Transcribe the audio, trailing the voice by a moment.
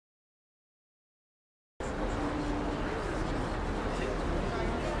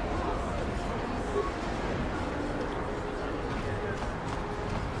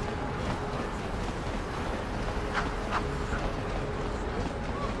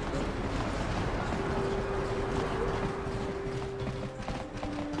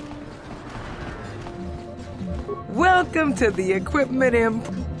Welcome to the equipment imp.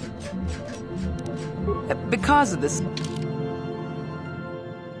 Because of this.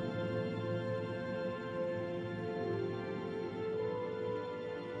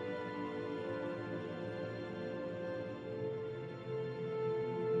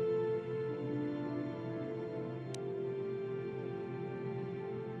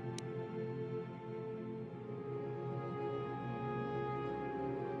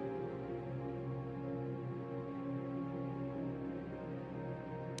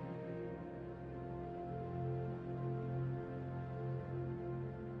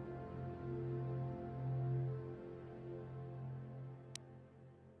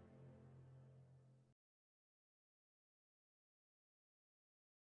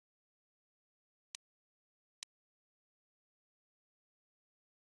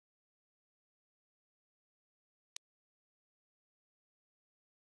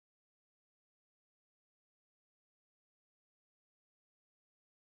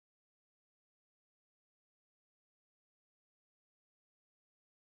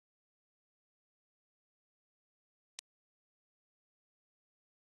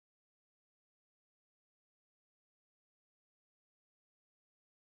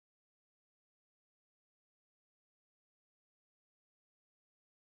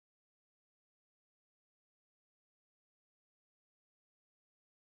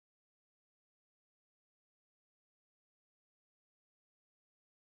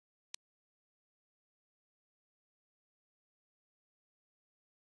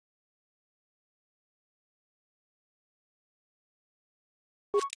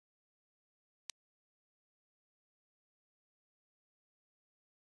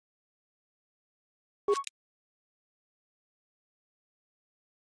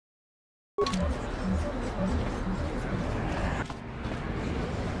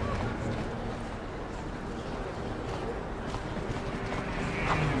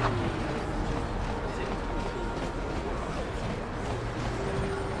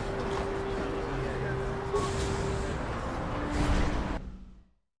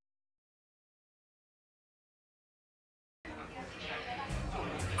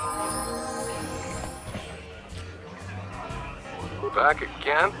 Back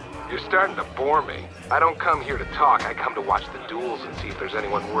again? You're starting to bore me. I don't come here to talk, I come to watch the duels and see if there's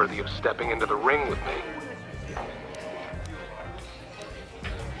anyone worthy of stepping into the ring with me.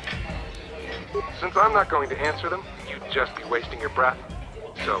 Since I'm not going to answer them, you'd just be wasting your breath.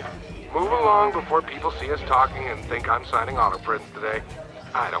 So, move along before people see us talking and think I'm signing auto prints today.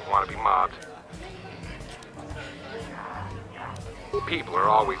 I don't want to be mobbed. People are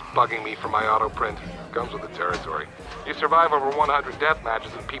always bugging me for my auto print. Comes with the territory. You survive over 100 death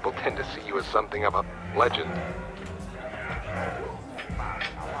matches and people tend to see you as something of a legend.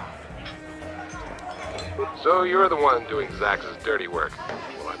 So you're the one doing Zax's dirty work.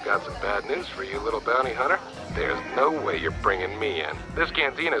 Well, I've got some bad news for you, little bounty hunter. There's no way you're bringing me in. This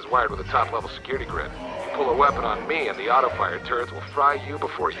cantina is wired with a top-level security grid. You pull a weapon on me and the auto-fire turrets will fry you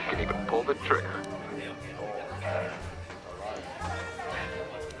before you can even pull the trigger.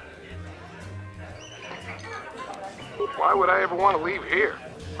 Why would I ever want to leave here?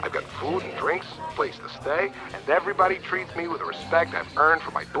 I've got food and drinks, a place to stay, and everybody treats me with the respect I've earned for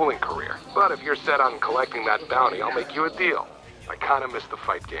my dueling career. But if you're set on collecting that bounty, I'll make you a deal. I kinda miss the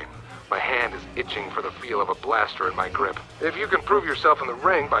fight game. My hand is itching for the feel of a blaster in my grip. If you can prove yourself in the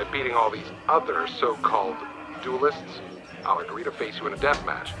ring by beating all these other so-called duelists, I'll agree to face you in a death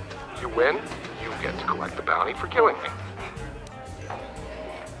match. If you win, you get to collect the bounty for killing me.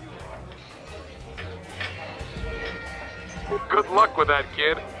 Good luck with that,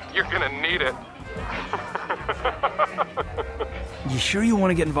 kid. You're gonna need it. You sure you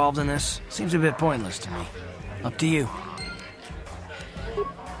want to get involved in this? Seems a bit pointless to me. Up to you.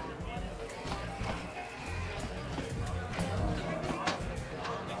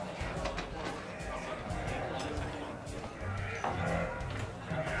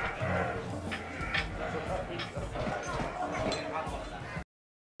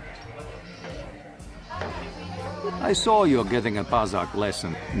 I saw you getting a Pazak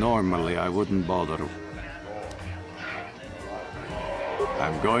lesson. Normally, I wouldn't bother.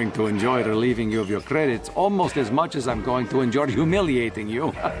 I'm going to enjoy relieving you of your credits almost as much as I'm going to enjoy humiliating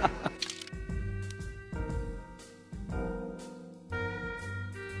you.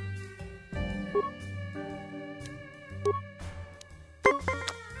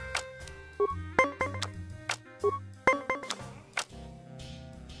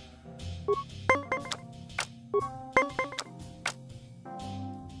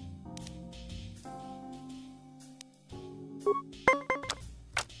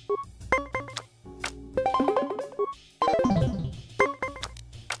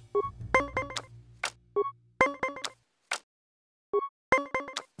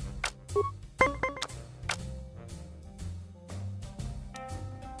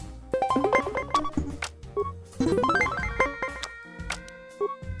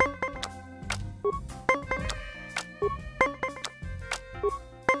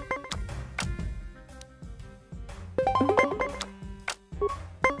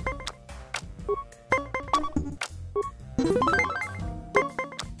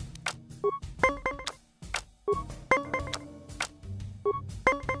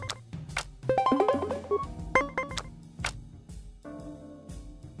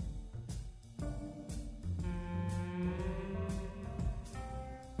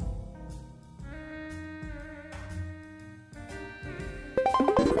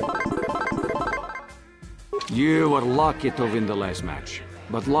 You were lucky to win the last match,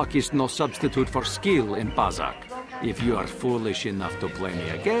 but luck is no substitute for skill in Pazak. If you are foolish enough to play me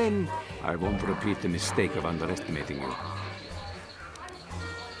again, I won't repeat the mistake of underestimating you.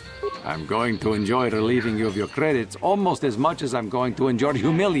 I'm going to enjoy relieving you of your credits almost as much as I'm going to enjoy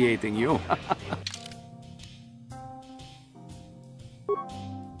humiliating you.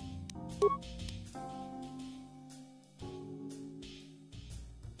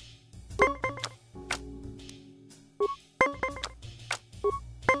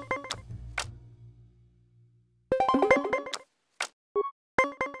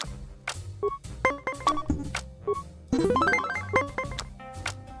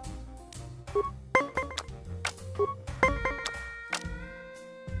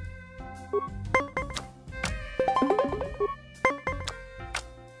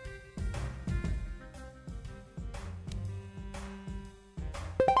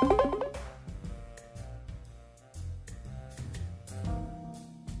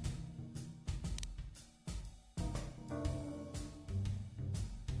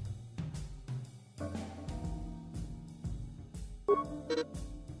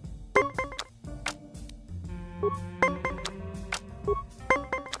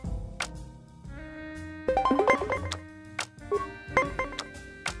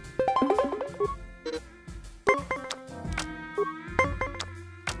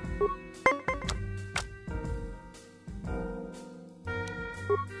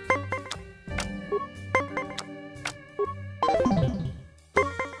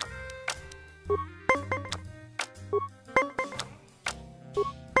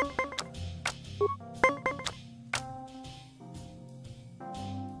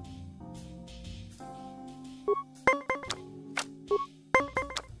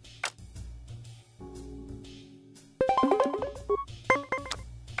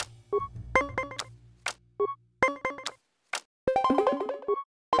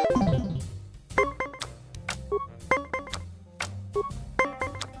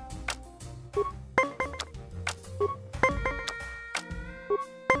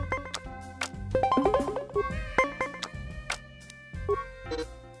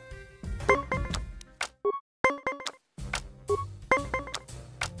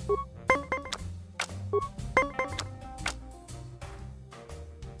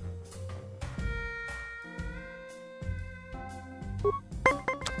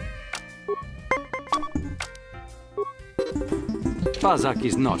 Pazak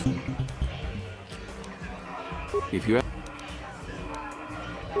is not. If you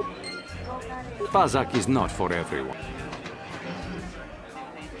Pazak is not for everyone.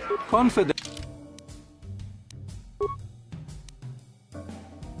 Confident.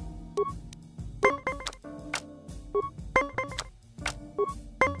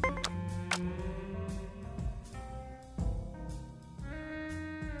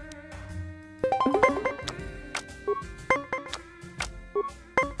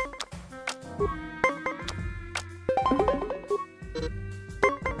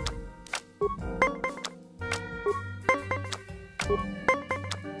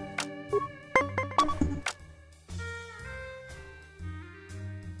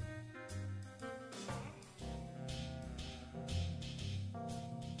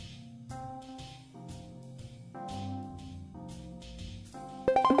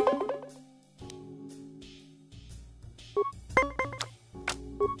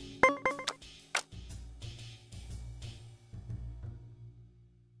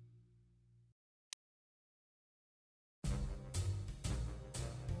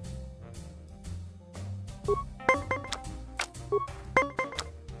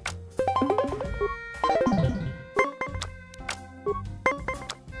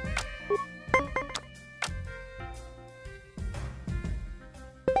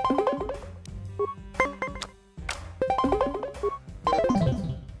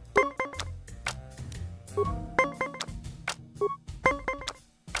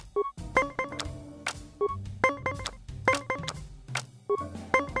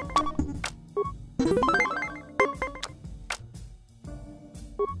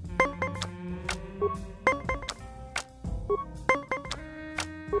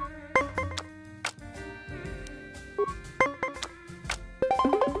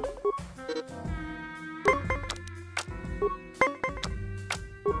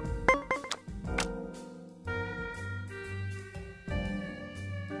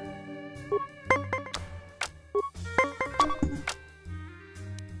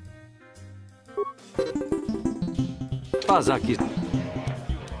 Pazak is...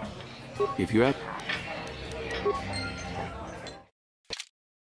 If you had...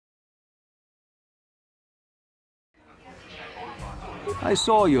 I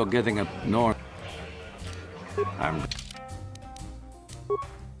saw you're getting up north. I'm...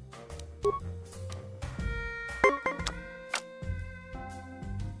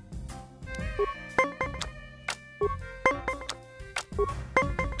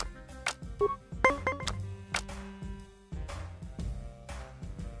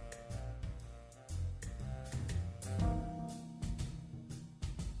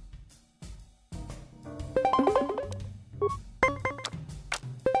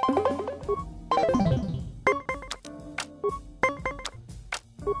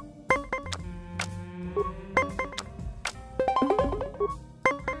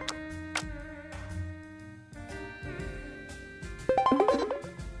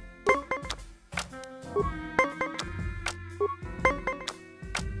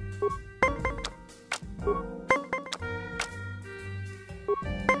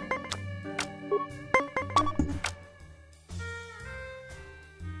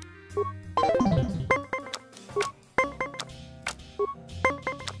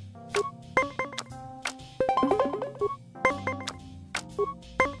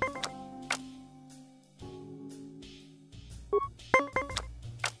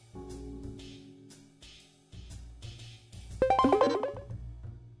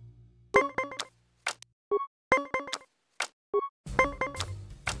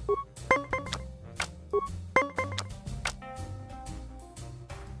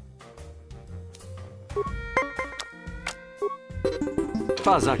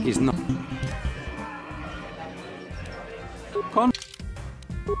 Pazak is not... Con...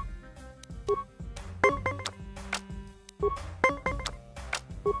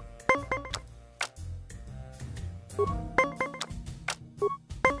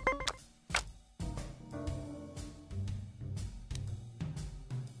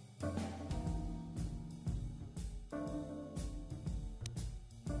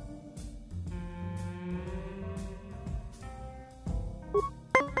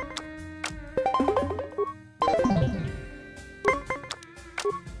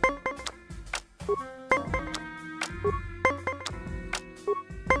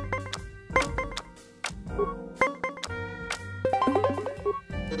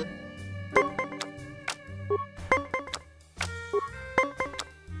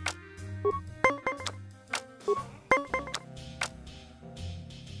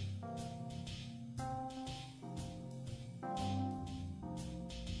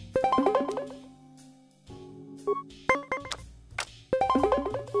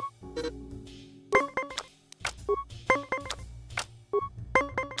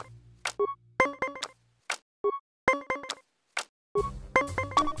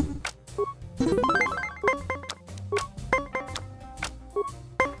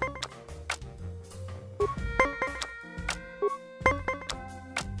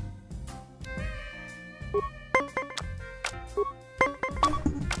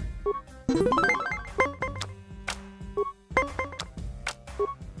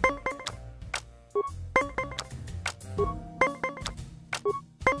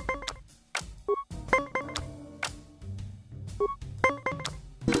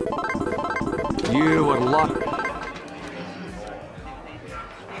 You were locked.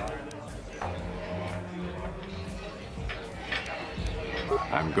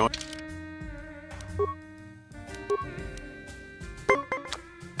 I'm going.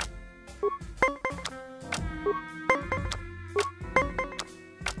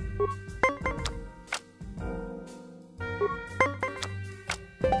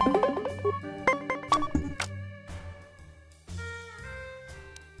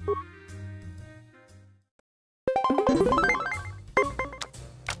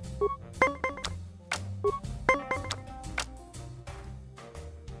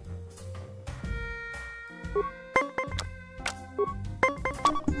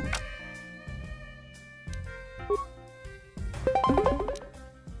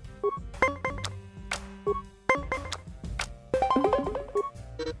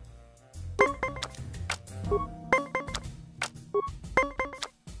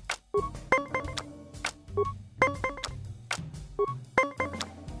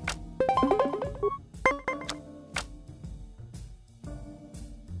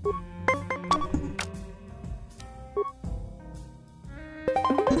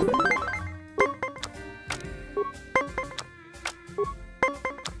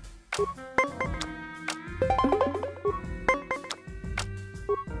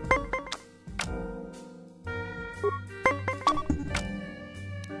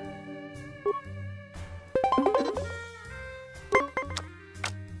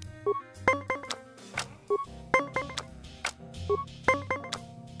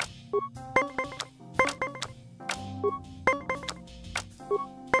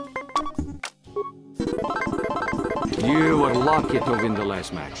 were lucky to win the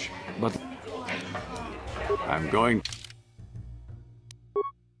last match, but I'm going.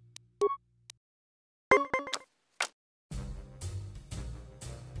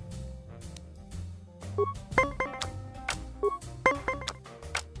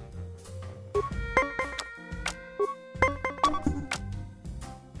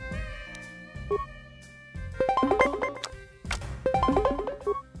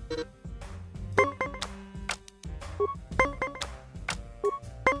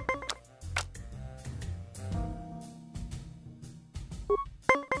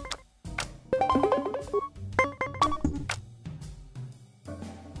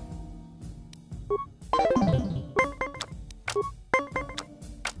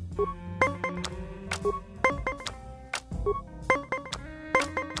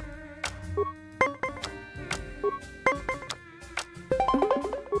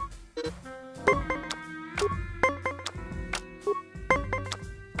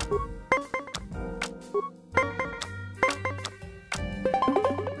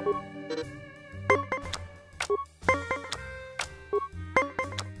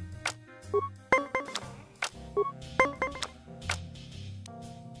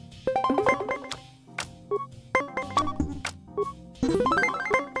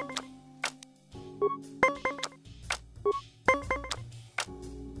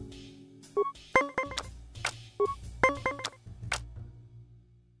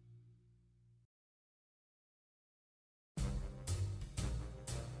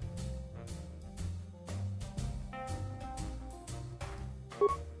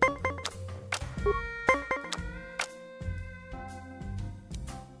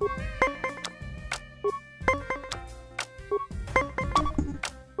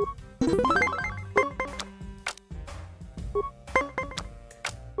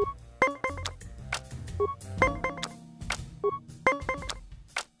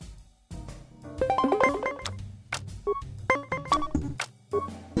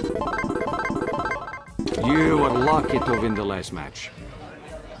 You were lucky to win the last match.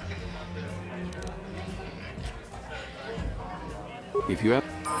 If you have...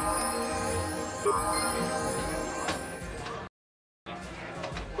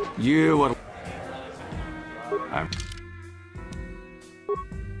 You were...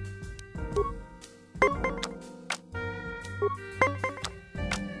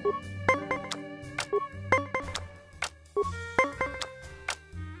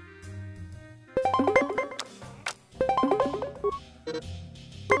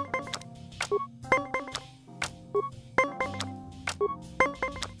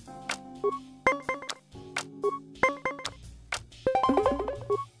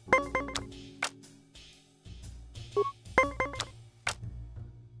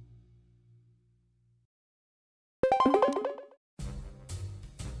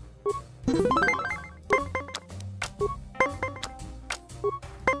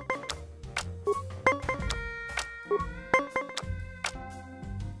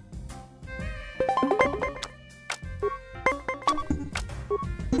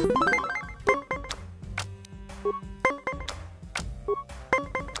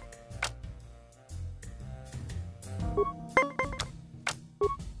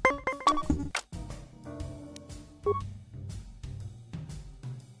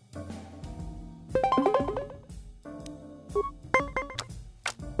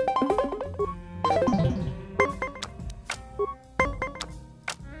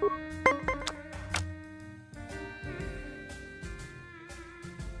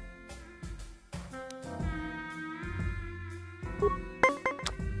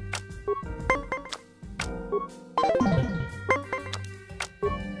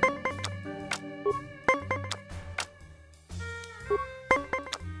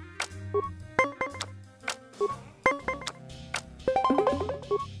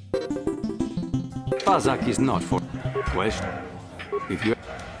 Pazak is not for question. If you...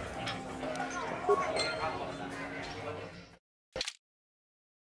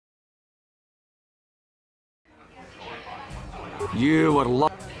 You were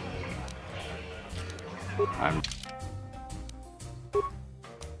lucky. I'm...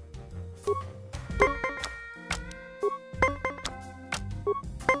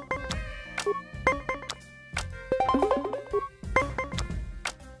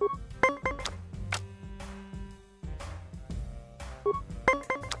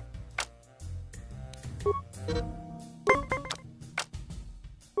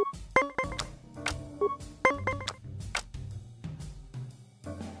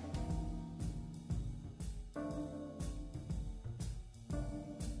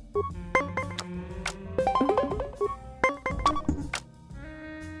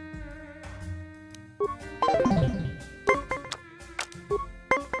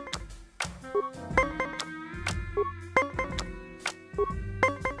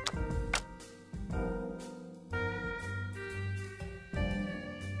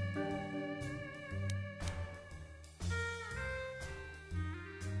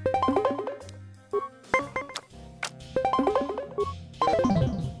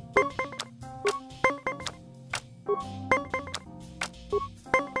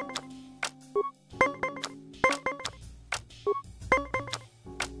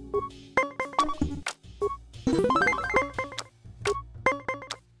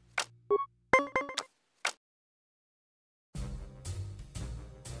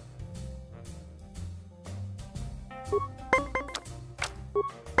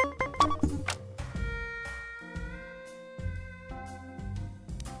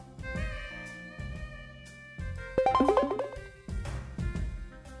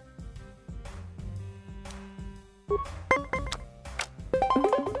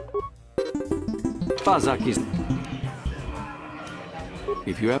 Pazak is...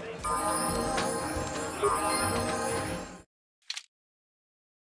 If you have...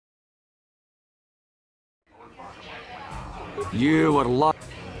 You were locked.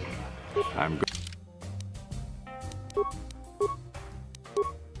 I'm good.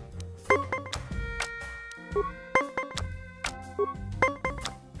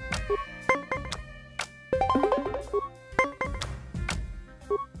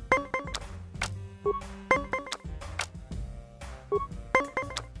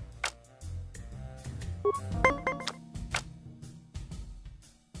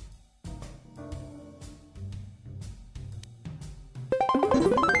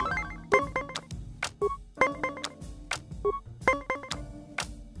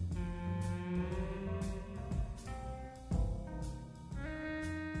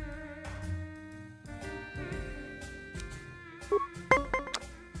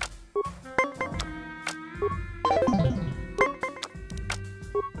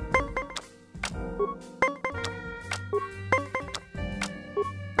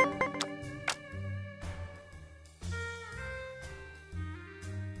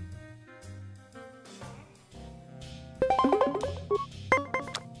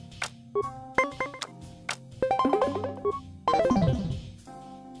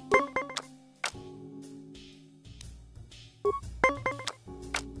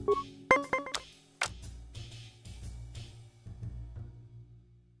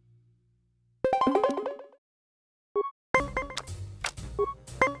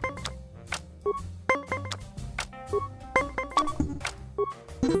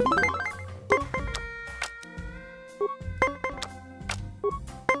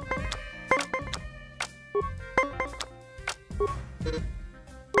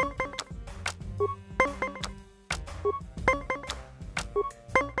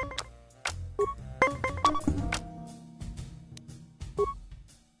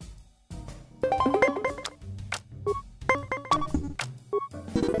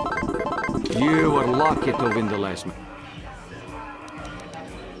 You were lucky to win the last match.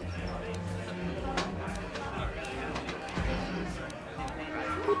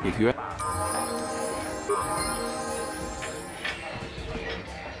 If you...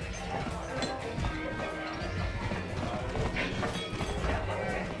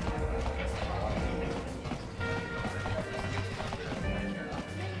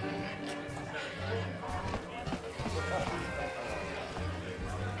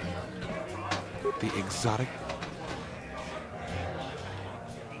 The exotic...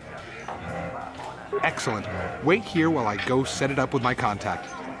 Excellent. Wait here while I go set it up with my contact.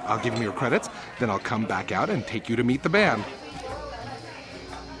 I'll give him your credits, then I'll come back out and take you to meet the band.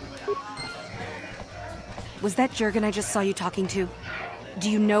 Was that Jurgen I just saw you talking to?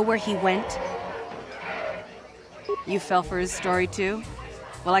 Do you know where he went? You fell for his story too?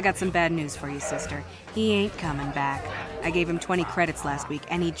 Well, I got some bad news for you, sister. He ain't coming back. I gave him 20 credits last week,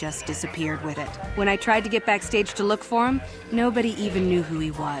 and he just disappeared with it. When I tried to get backstage to look for him, nobody even knew who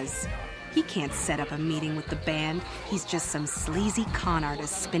he was. He can't set up a meeting with the band. He's just some sleazy con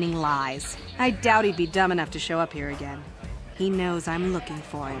artist spinning lies. I doubt he'd be dumb enough to show up here again. He knows I'm looking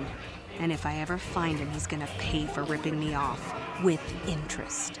for him. And if I ever find him, he's gonna pay for ripping me off. With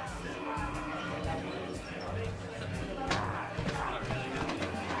interest.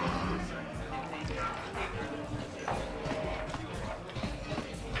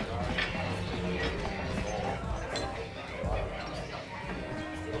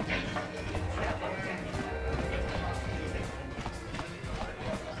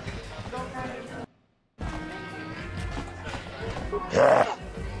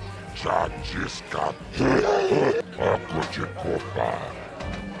 Zaciska. Ako cię kocha.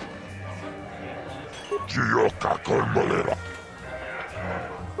 Gioka kolmolera.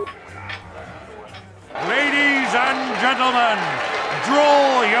 Ladies and gentlemen,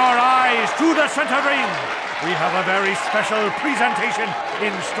 draw your eyes to the center ring. We have a very special presentation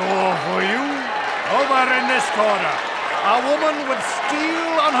in store for you. Over in this corner, a woman with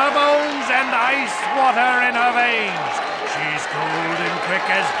steel on her bones and ice water in her veins. She's cold and quick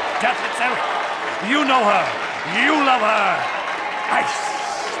as death itself. You know her. You love her. Ice.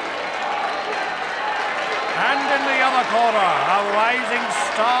 And in the other corner, a rising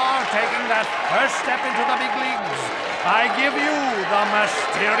star taking that first step into the big leagues. I give you the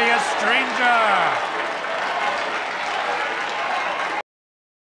mysterious stranger.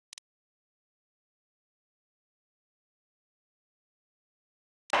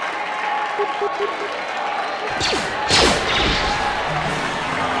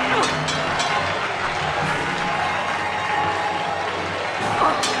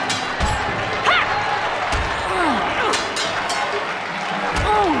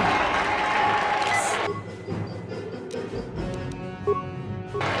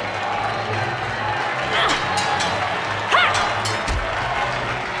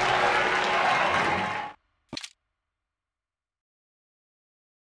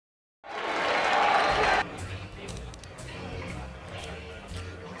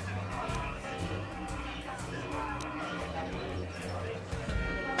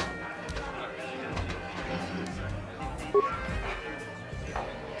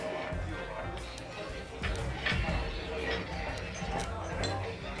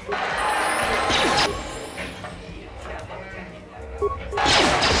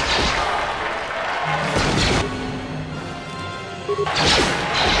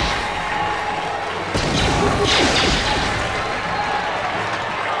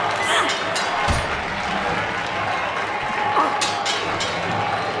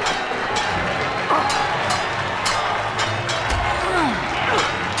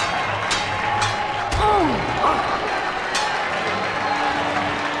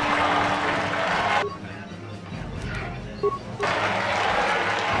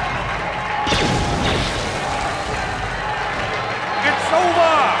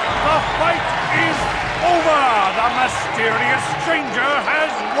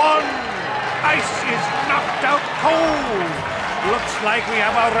 Ice is knocked out cold. Looks like we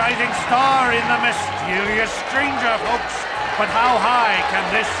have a rising star in the mysterious stranger, folks. But how high can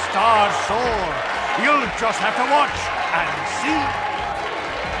this star soar? You'll just have to watch and see.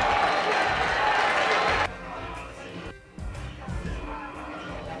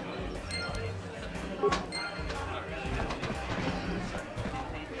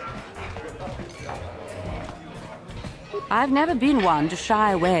 I've never been one to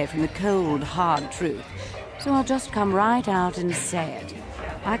shy away from the cold, hard truth, so I'll just come right out and say it.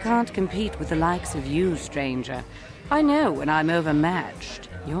 I can't compete with the likes of you, stranger. I know when I'm overmatched.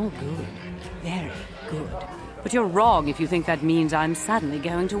 You're good. Very good. But you're wrong if you think that means I'm suddenly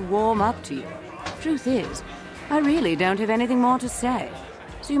going to warm up to you. Truth is, I really don't have anything more to say,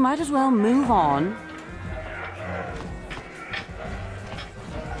 so you might as well move on.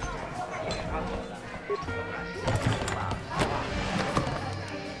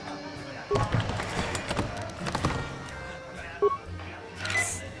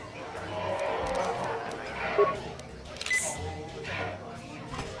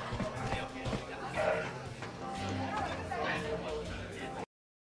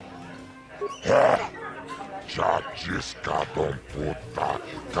 Chachiskadon puta,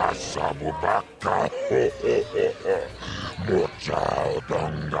 kasabubaka,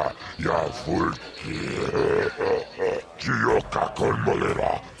 mochaodonga, yafulki, Chioka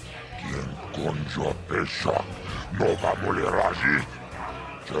colmolera, quien conjo pesha, nova moleraji,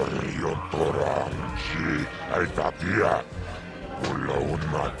 cherion toranchi, aitatia, ula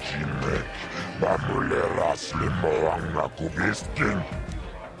una chimek, bamulera slimoanga kubiskin.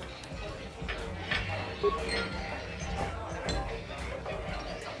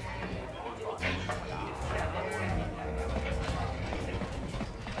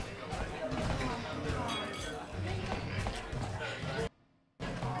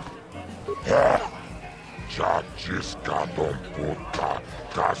 Chachiskadon puta,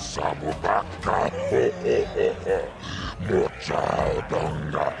 kasabubaka,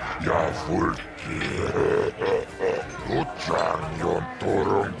 mochaodonga, yafulki, uchanyon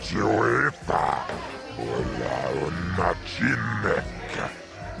turun chiuita, ula una chinek,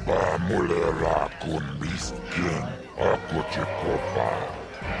 bamulera kun miskin, aku chikopa.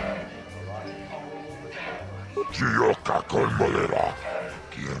 Chioka colmolera,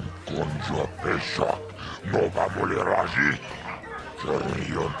 quien conjo pesha, nova moleraji,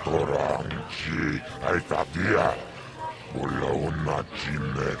 cherion toranchi, aitatia, ula una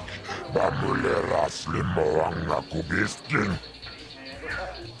chinek, bamulera slimoanga kubiskin.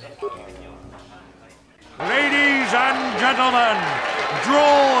 Ladies and gentlemen,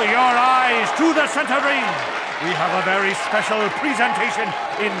 draw your eyes to the center ring. We have a very special presentation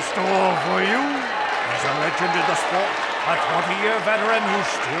in store for you. He's a legend in the sport, a 20-year veteran who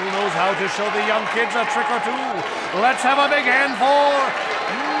still knows how to show the young kids a trick or two. Let's have a big hand for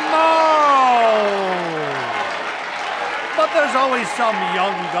Mo! But there's always some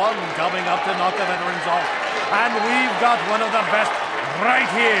young gun coming up to knock the veterans off. And we've got one of the best right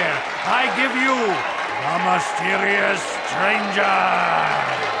here. I give you the mysterious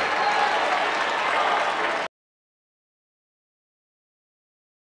stranger.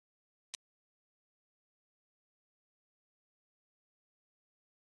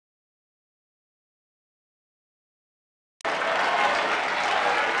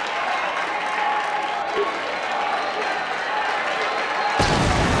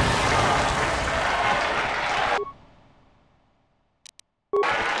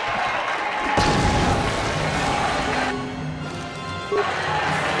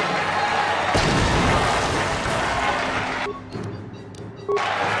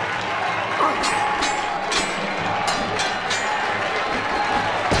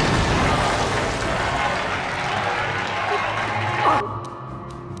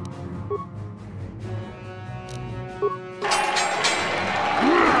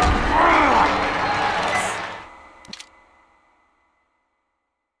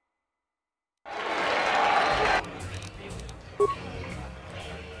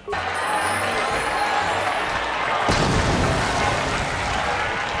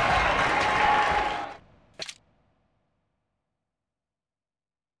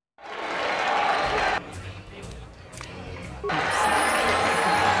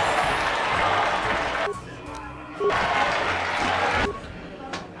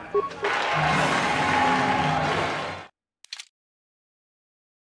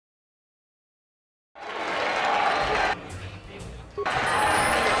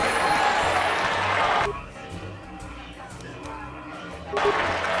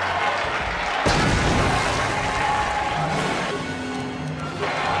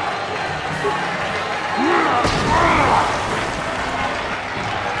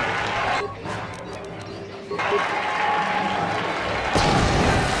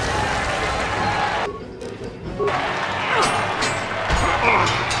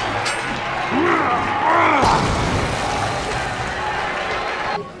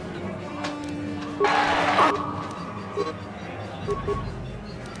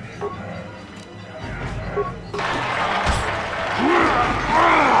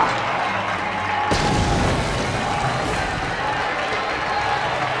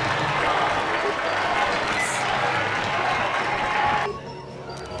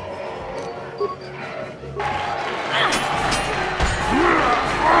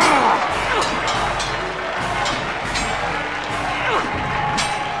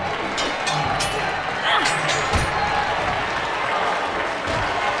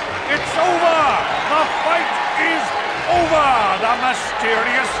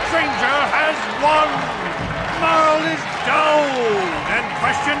 one. Marl is down, and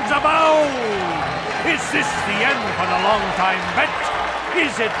questions abound. Is this the end for the long-time bet?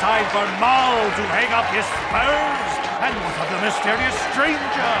 Is it time for Marl to hang up his spurs? And what of the mysterious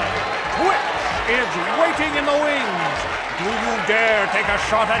stranger? Twitch is waiting in the wings. Do you dare take a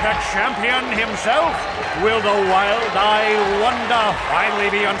shot at the champion himself? Will the wild-eye wonder finally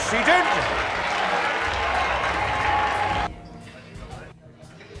be unseated?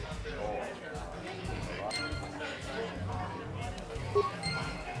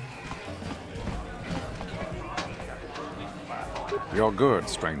 You're good,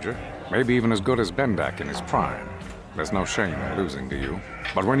 stranger. Maybe even as good as Bendak in his prime. There's no shame in losing to you.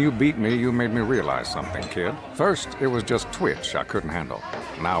 But when you beat me, you made me realize something, kid. First, it was just Twitch I couldn't handle.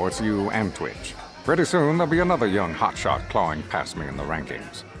 Now it's you and Twitch. Pretty soon, there'll be another young hotshot clawing past me in the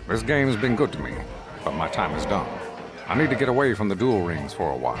rankings. This game's been good to me, but my time is done. I need to get away from the duel rings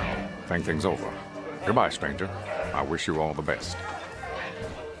for a while. Think things over. Goodbye, stranger. I wish you all the best.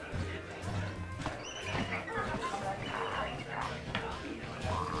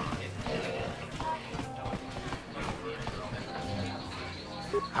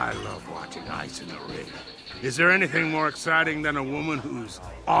 I love watching ice in the ring. Is there anything more exciting than a woman who's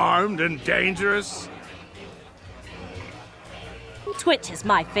armed and dangerous? Twitch is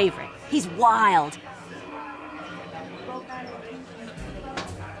my favorite. He's wild.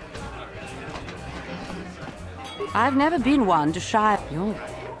 I've never been one to shy.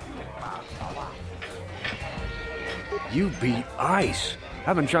 You beat Ice.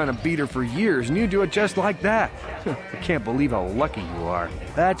 I've been trying to beat her for years, and you do it just like that. I can't believe how lucky you are.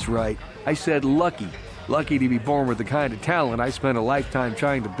 That's right. I said lucky. Lucky to be born with the kind of talent I spent a lifetime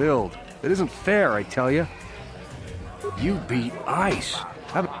trying to build. It isn't fair, I tell you. You beat Ice.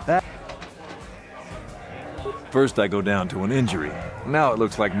 First I go down to an injury. Now it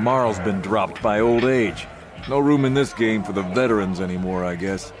looks like Marl's been dropped by old age. No room in this game for the veterans anymore, I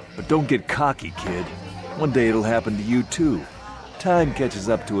guess. But don't get cocky, kid. One day it'll happen to you too. Time catches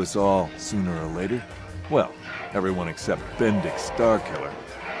up to us all, sooner or later. Well, everyone except Bendik Starkiller.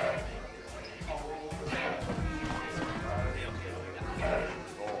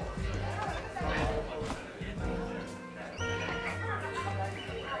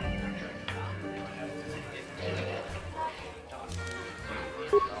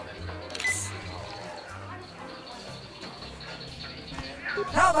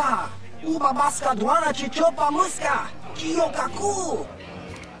 Tava! Uba baska dwana chichopa muska! Kiyokaku!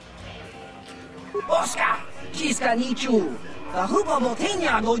 Oska! Chiska nichu! The hupa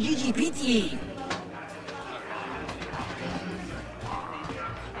botenya go gigi piti!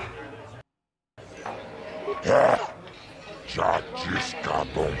 Chachiska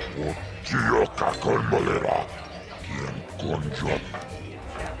dompu, Kiyoka kolmolera, Kien konjop.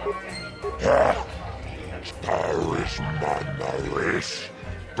 Taris manares,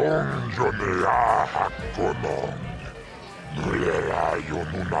 Tonjonea hakonon. Nulera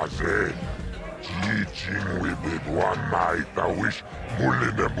yonunaze, Chichin wibidwana itawish,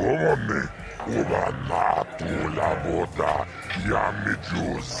 Muline bomone, Ubana tula boda,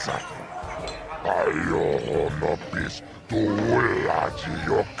 Yamijuza. Ayo nopis, Tuula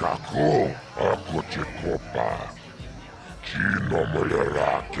Chiyokako, Akochikopa. Chino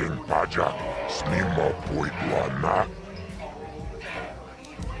mulera king pajak, Snimo puidwana.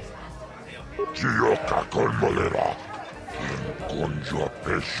 Chiyokako mulera. Konjo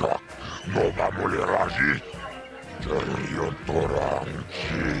peshak, nova muleraji. Jerion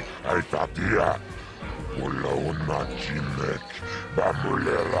toranchi, aitatia. Ula una chinek,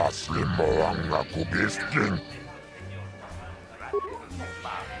 bamulera slimoanga kubiskin.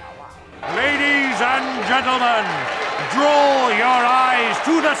 Ladies and gentlemen, draw your eyes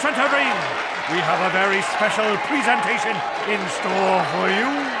to the center ring. We have a very special presentation in store for you.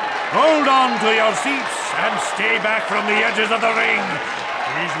 Hold on to your seats and stay back from the edges of the ring.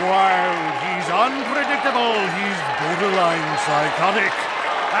 He's wild, he's unpredictable, he's borderline psychotic.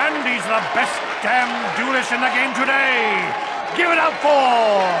 And he's the best damn duelist in the game today. Give it up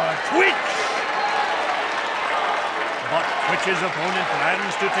for Twitch! But Twitch's opponent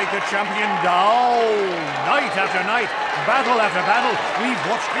plans to take the champion down. Night after night, battle after battle, we've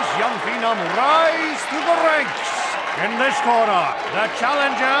watched this young phenom rise through the ranks. In this corner, the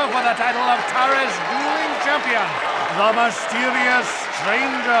challenger for the title of Taris dueling champion, the mysterious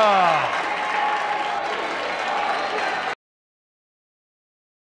stranger.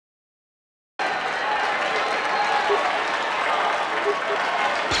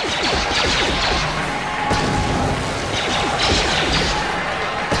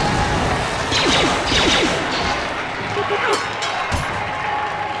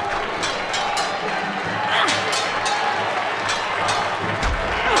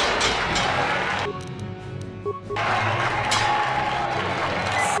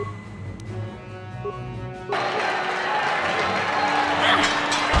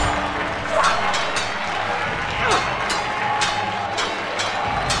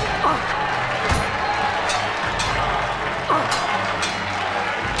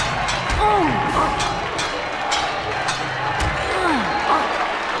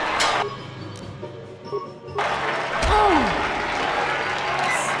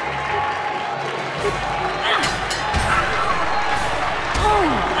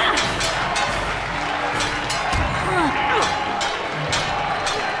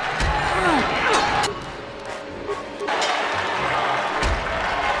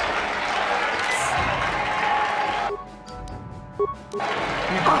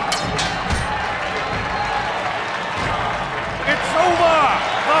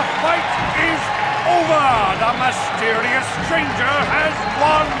 mysterious stranger has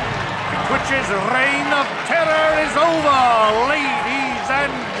won! Twitch's reign of terror is over, ladies and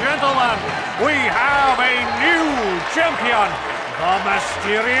gentlemen! We have a new champion, the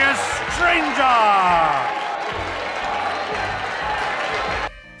mysterious stranger!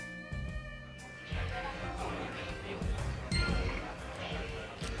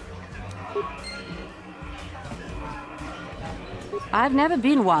 I've never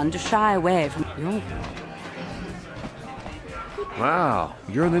been one to shy away from your... Wow,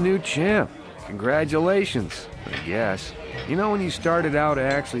 you're the new champ. Congratulations, I guess. You know, when you started out, I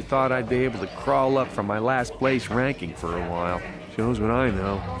actually thought I'd be able to crawl up from my last place ranking for a while. Shows what I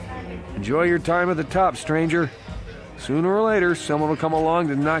know. Enjoy your time at the top, stranger. Sooner or later, someone will come along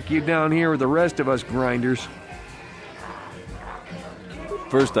to knock you down here with the rest of us grinders.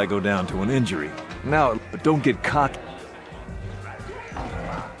 First I go down to an injury. Now, but don't get cocky.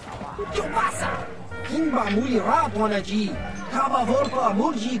 ¿Qué pasa? Kimba muy rápido allí. Cava volpa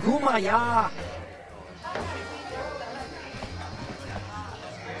murji gumaya.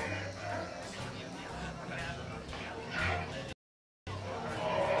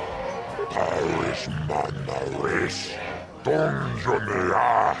 taris5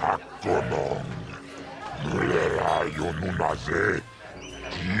 donjonea hakonong. Mulera yonunaze.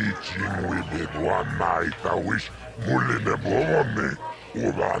 Teaching with the one night I wish muline bone.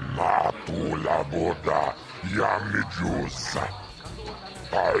 Ubana tula boda yamijusa.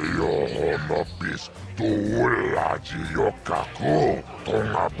 Ayo honopis tuula jiyokako.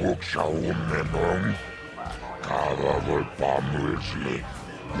 Tonga buksha umenong. Kava volpa mulsli.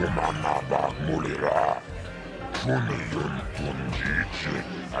 Umanabak mulira. Tuniyun tunjichi.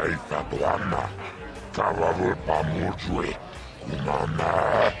 Aitatuana. Kava volpa mulsli. Umana,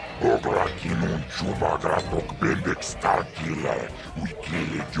 ograkinun chumagratok bendek starkila,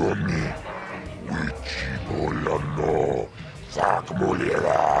 wikili Johnny, wichibolano,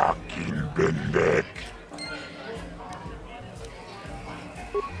 sakmolera kin bendek.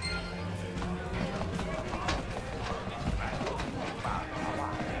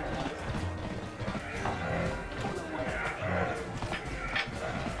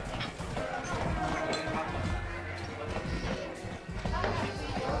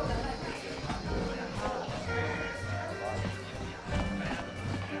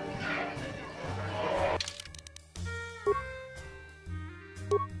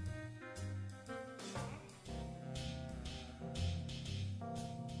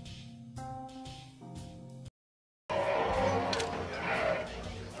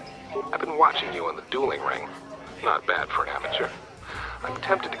 I've been watching you in the dueling ring. Not bad for an amateur. I'm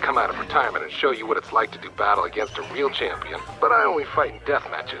tempted to come out of retirement and show you what it's like to do battle against a real champion, but I only fight in death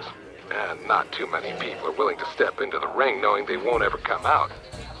matches. And not too many people are willing to step into the ring knowing they won't ever come out.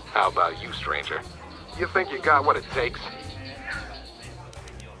 How about you, stranger? You think you got what it takes?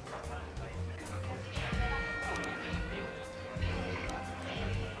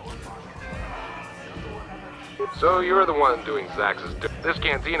 So you're the one doing Zax's... This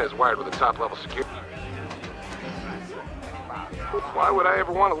cantina is wired with a top-level security. Why would I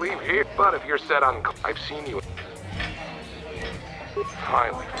ever want to leave here? But if you're set on... I've seen you...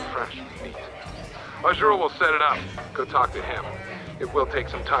 Finally, fresh meat. Ashura will set it up. Go talk to him. It will take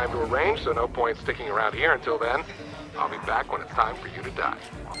some time to arrange, so no point sticking around here until then. I'll be back when it's time for you to die.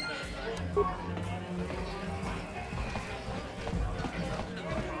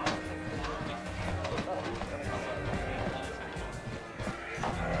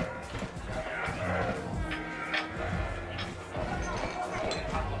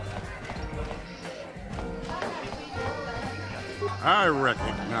 I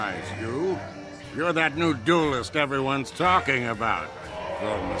recognize you. You're that new duelist everyone's talking about.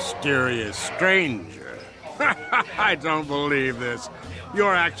 The mysterious stranger. I don't believe this.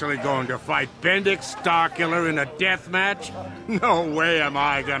 You're actually going to fight Bendix Starkiller in a death match? No way am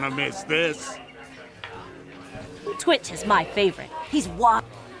I gonna miss this. Twitch is my favorite. He's wild.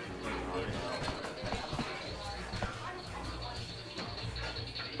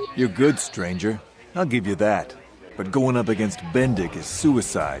 You're good, stranger. I'll give you that. But going up against Bendik is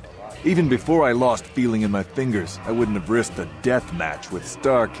suicide. Even before I lost feeling in my fingers, I wouldn't have risked a death match with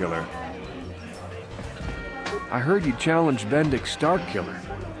Starkiller. I heard you challenged Bendik Starkiller.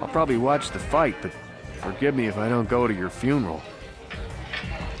 I'll probably watch the fight, but forgive me if I don't go to your funeral.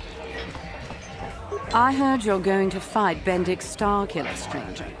 I heard you're going to fight Bendik Starkiller,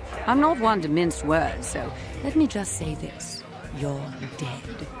 stranger. I'm not one to mince words, so let me just say this. You're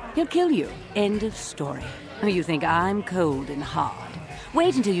dead. He'll kill you. End of story. Oh, you think I'm cold and hard?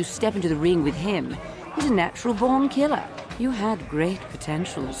 Wait until you step into the ring with him. He's a natural-born killer. You had great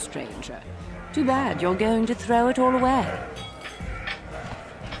potential, stranger. Too bad you're going to throw it all away.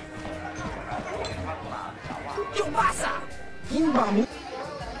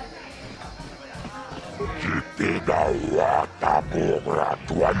 Kitidawata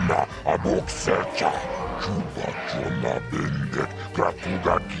bograduana aboksecha. Chuba chona bendet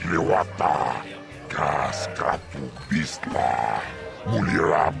gratuga kilewata. Kas kratu bisla.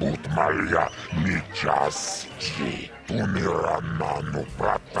 Mulirabut malia nichaski. Tunirana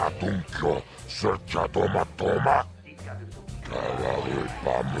prata tunkyo. Searcha toma toma. Kalawe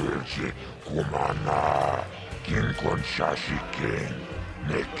pamelje kumana. Kinkon shashiken.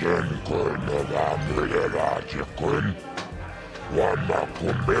 Neken kolneva mulera jekun. Wama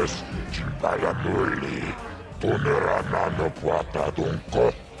kumbes chimpaya muli. Tunirana no prata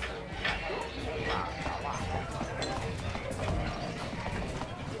tunko.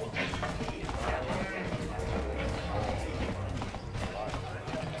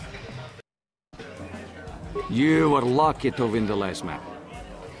 You were lucky to win the last match.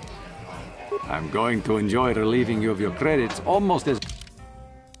 I'm going to enjoy relieving you of your credits almost as...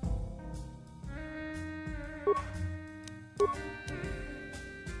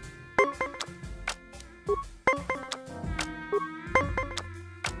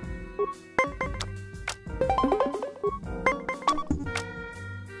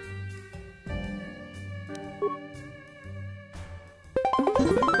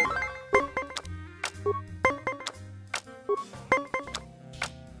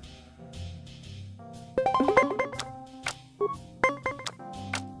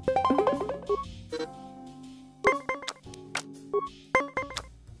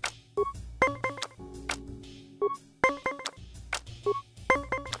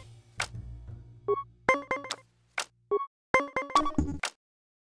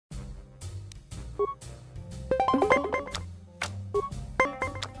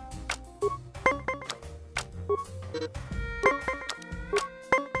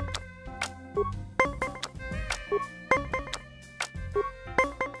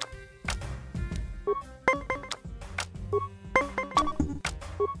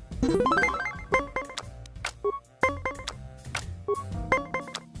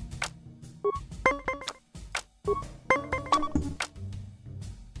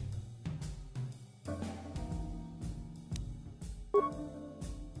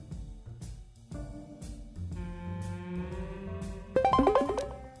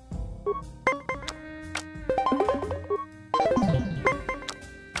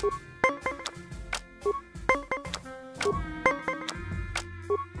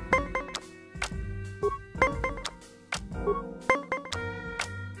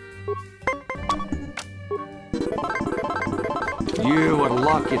 You were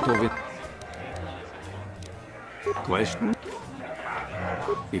lucky to win. Question?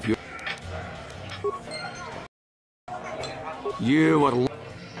 If you... You were...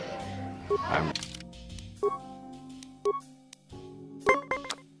 I'm...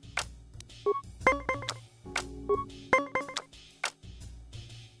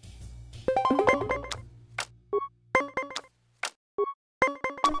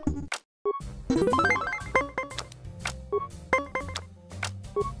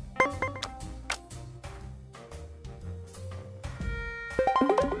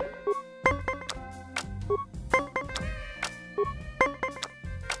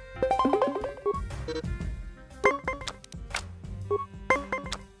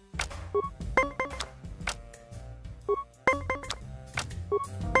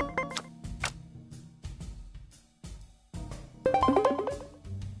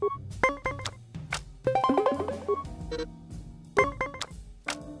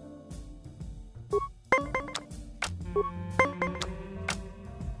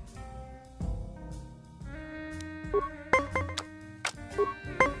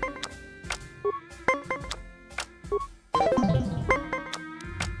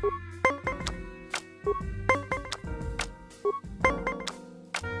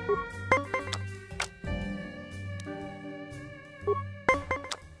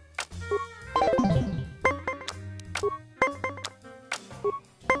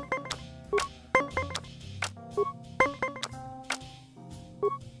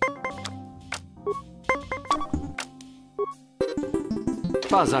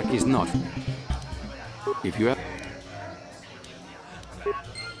 Pazak is not. If you have...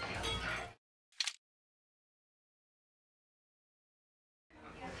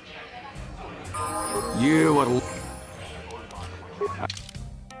 You are...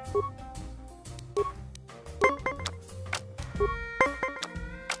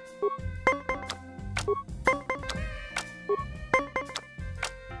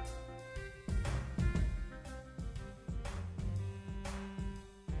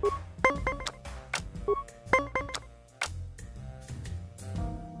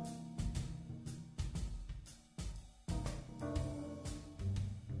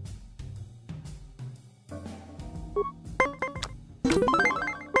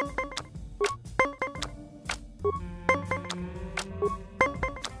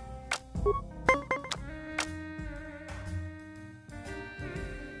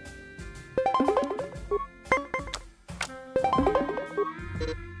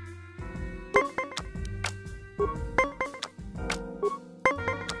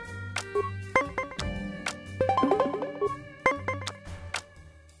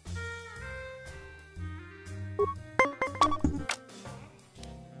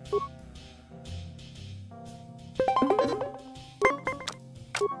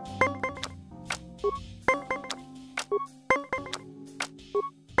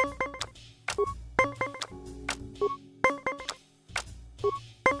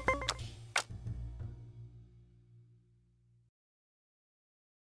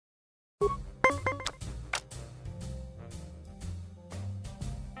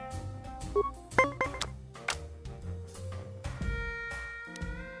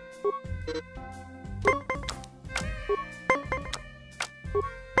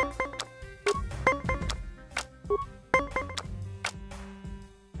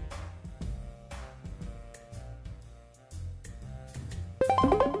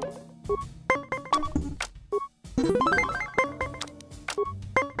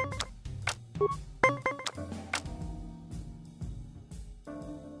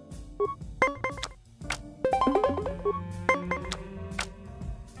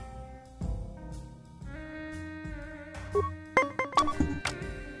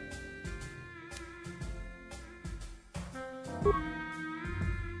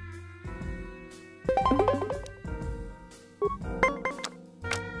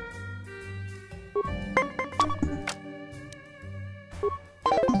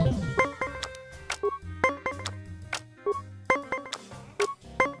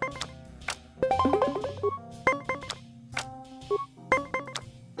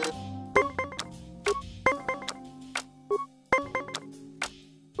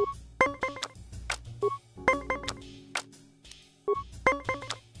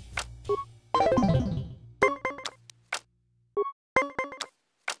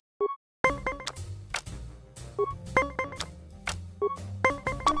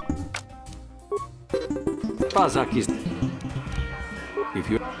 Pazak is... If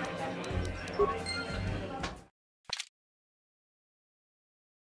you...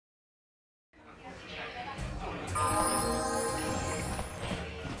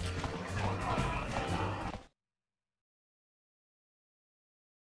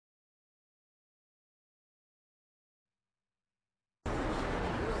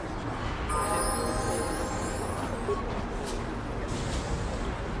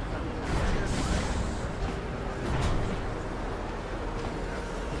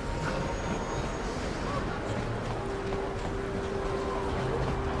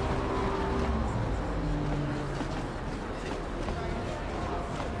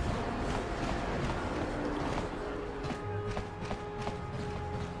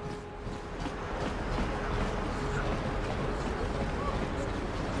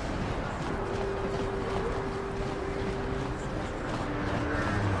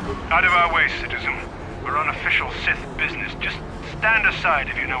 Out of our way, citizen. We're on official Sith business. Just stand aside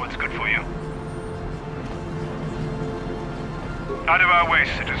if you know what's good for you. Out of our way,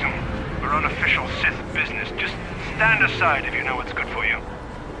 citizen. We're on official Sith business. Just stand aside if you know what's good for you.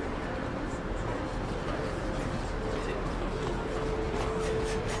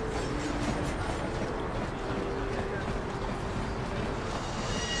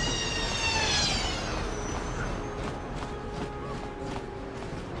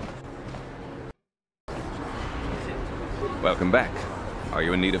 Welcome back. Are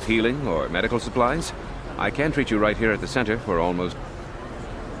you in need of healing or medical supplies? I can treat you right here at the center for almost...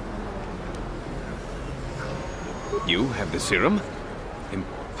 You have the serum?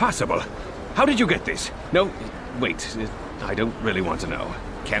 Impossible. How did you get this? No, wait. I don't really want to know.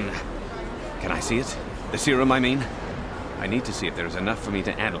 Can I see it? The serum, I mean? I need to see if there is enough for me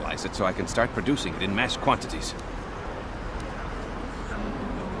to analyze it so I can start producing it in mass quantities.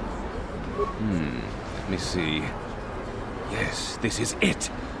 Let me see. Yes, this is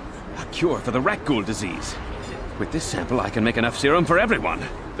it. A cure for the rat ghoul disease. With this sample, I can make enough serum for everyone.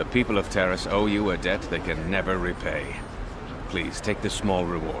 The people of Taris owe you a debt they can never repay. Please, take this small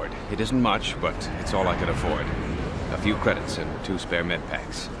reward. It isn't much, but it's all I can afford. A few credits and 2 spare med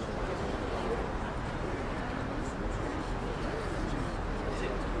packs.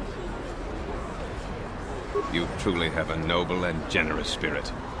 You truly have a noble and generous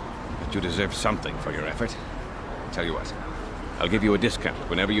spirit. But you deserve something for your effort. Tell you what, I'll give you a discount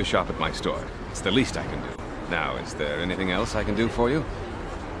whenever you shop at my store. It's the least I can do. Now, is there anything else I can do for you?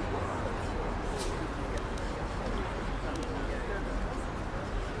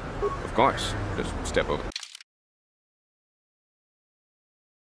 Of course. Just step over.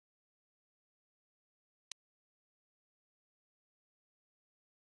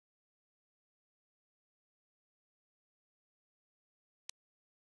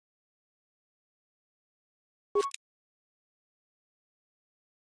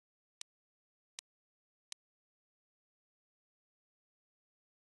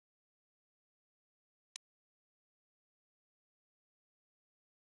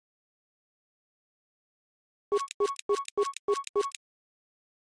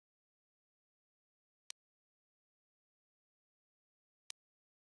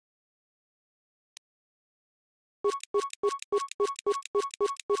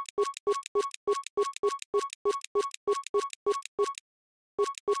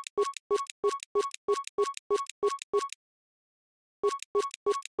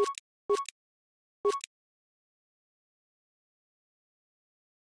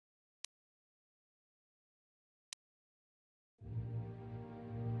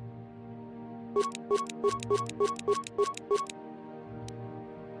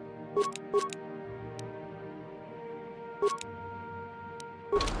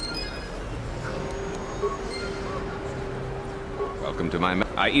 Welcome to my...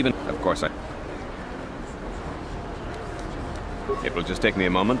 Of course, It will just take me a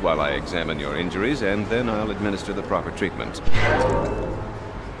moment while I examine your injuries, and then I'll administer the proper treatment.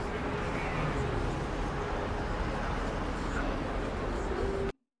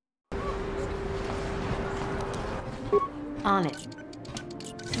 On it.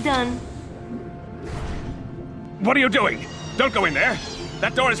 Done. What are you doing? Don't go in there.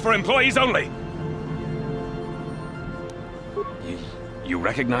 That door is for employees only. You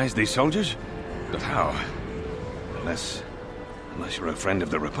recognize these soldiers? But how? Unless you're a friend of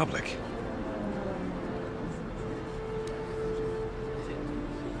the Republic.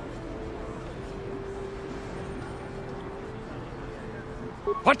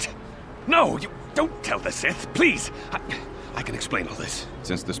 What? No, you don't tell the Sith, please. I can explain all this.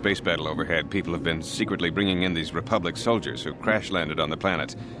 Since the space battle overhead, people have been secretly bringing in these Republic soldiers who crash-landed on the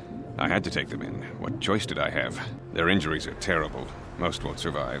planet. I had to take them in. What choice did I have? Their injuries are terrible. Most won't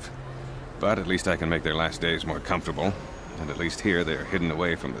survive. But at least I can make their last days more comfortable. And at least here they're hidden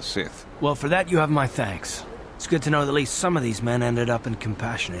away from the Sith. Well, for that you have my thanks. It's good to know that at least some of these men ended up in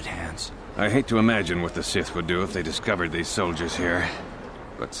compassionate hands. I hate to imagine what the Sith would do if they discovered these soldiers here.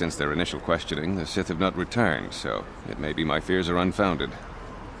 But since their initial questioning, the Sith have not returned, so it may be my fears are unfounded.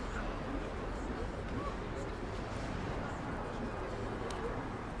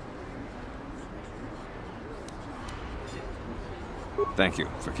 Thank you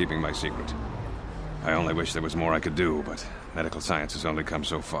for keeping my secret. I only wish there was more I could do, but medical science has only come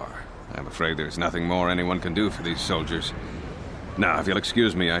so far. I'm afraid there's nothing more anyone can do for these soldiers. Now, if you'll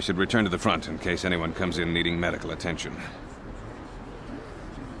excuse me, I should return to the front in case anyone comes in needing medical attention.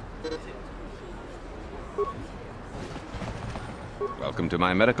 Welcome to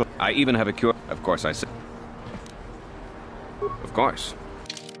my medical... I even have a cure. Of course I said... Of course.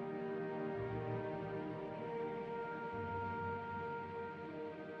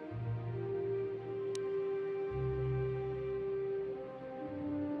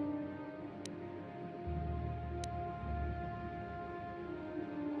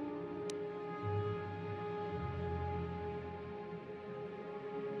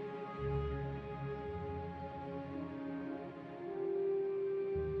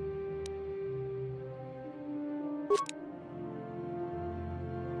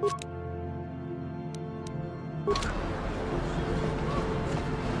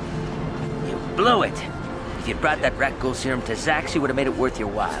 Blew it. If you brought that rat ghoul serum to Zax, you would have made it worth your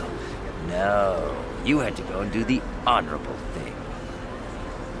while. No, you had to go and do the honorable thing.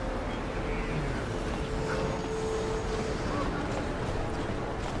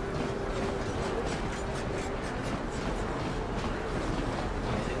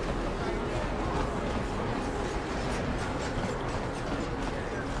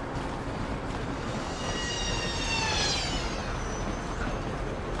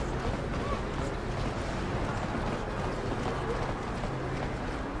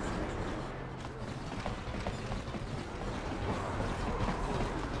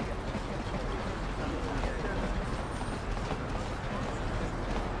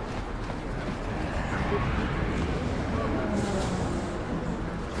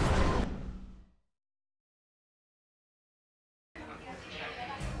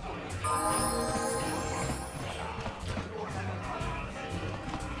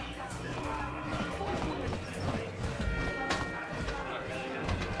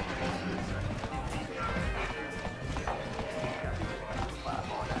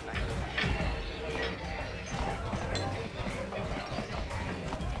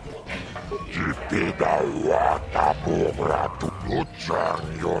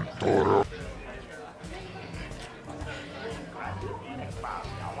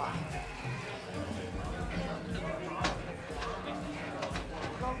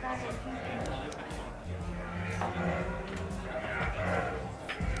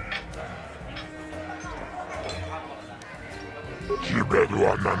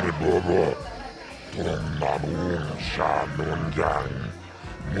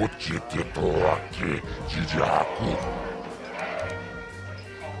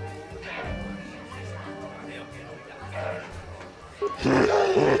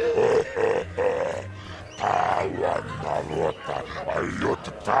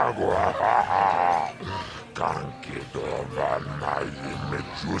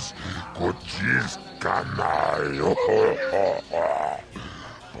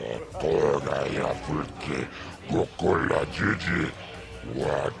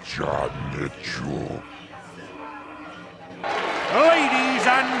 Ladies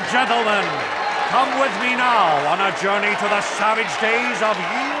and gentlemen, come with me now on a journey to the savage days of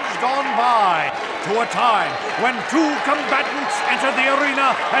years gone by, to a time when two combatants entered the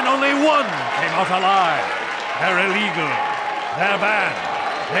arena and only one came out alive. They're illegal. They're banned.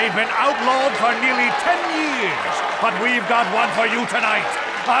 They've been outlawed for nearly 10 years, but we've got one for you tonight.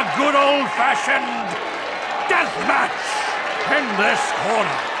 A good old-fashioned death match. In this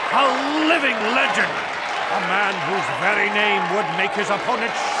corner, a living legend. A man whose very name would make his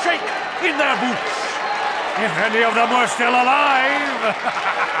opponents shake in their boots. If any of them were still alive.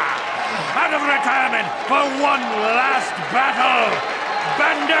 Out of retirement for one last battle,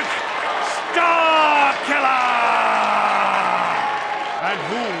 Banduk Starkiller! And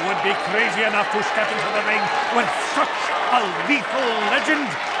who would be crazy enough to step into the ring with such a lethal legend?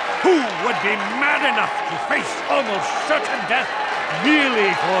 Who would be mad enough to face almost certain death merely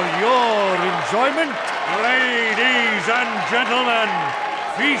for your enjoyment? Ladies and gentlemen,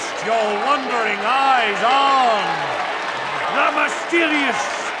 feast your wondering eyes on the mysterious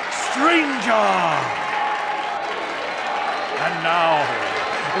stranger! And now,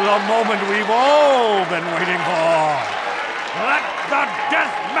 the moment we've all been waiting for. Let the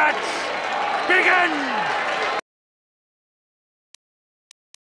death match begin!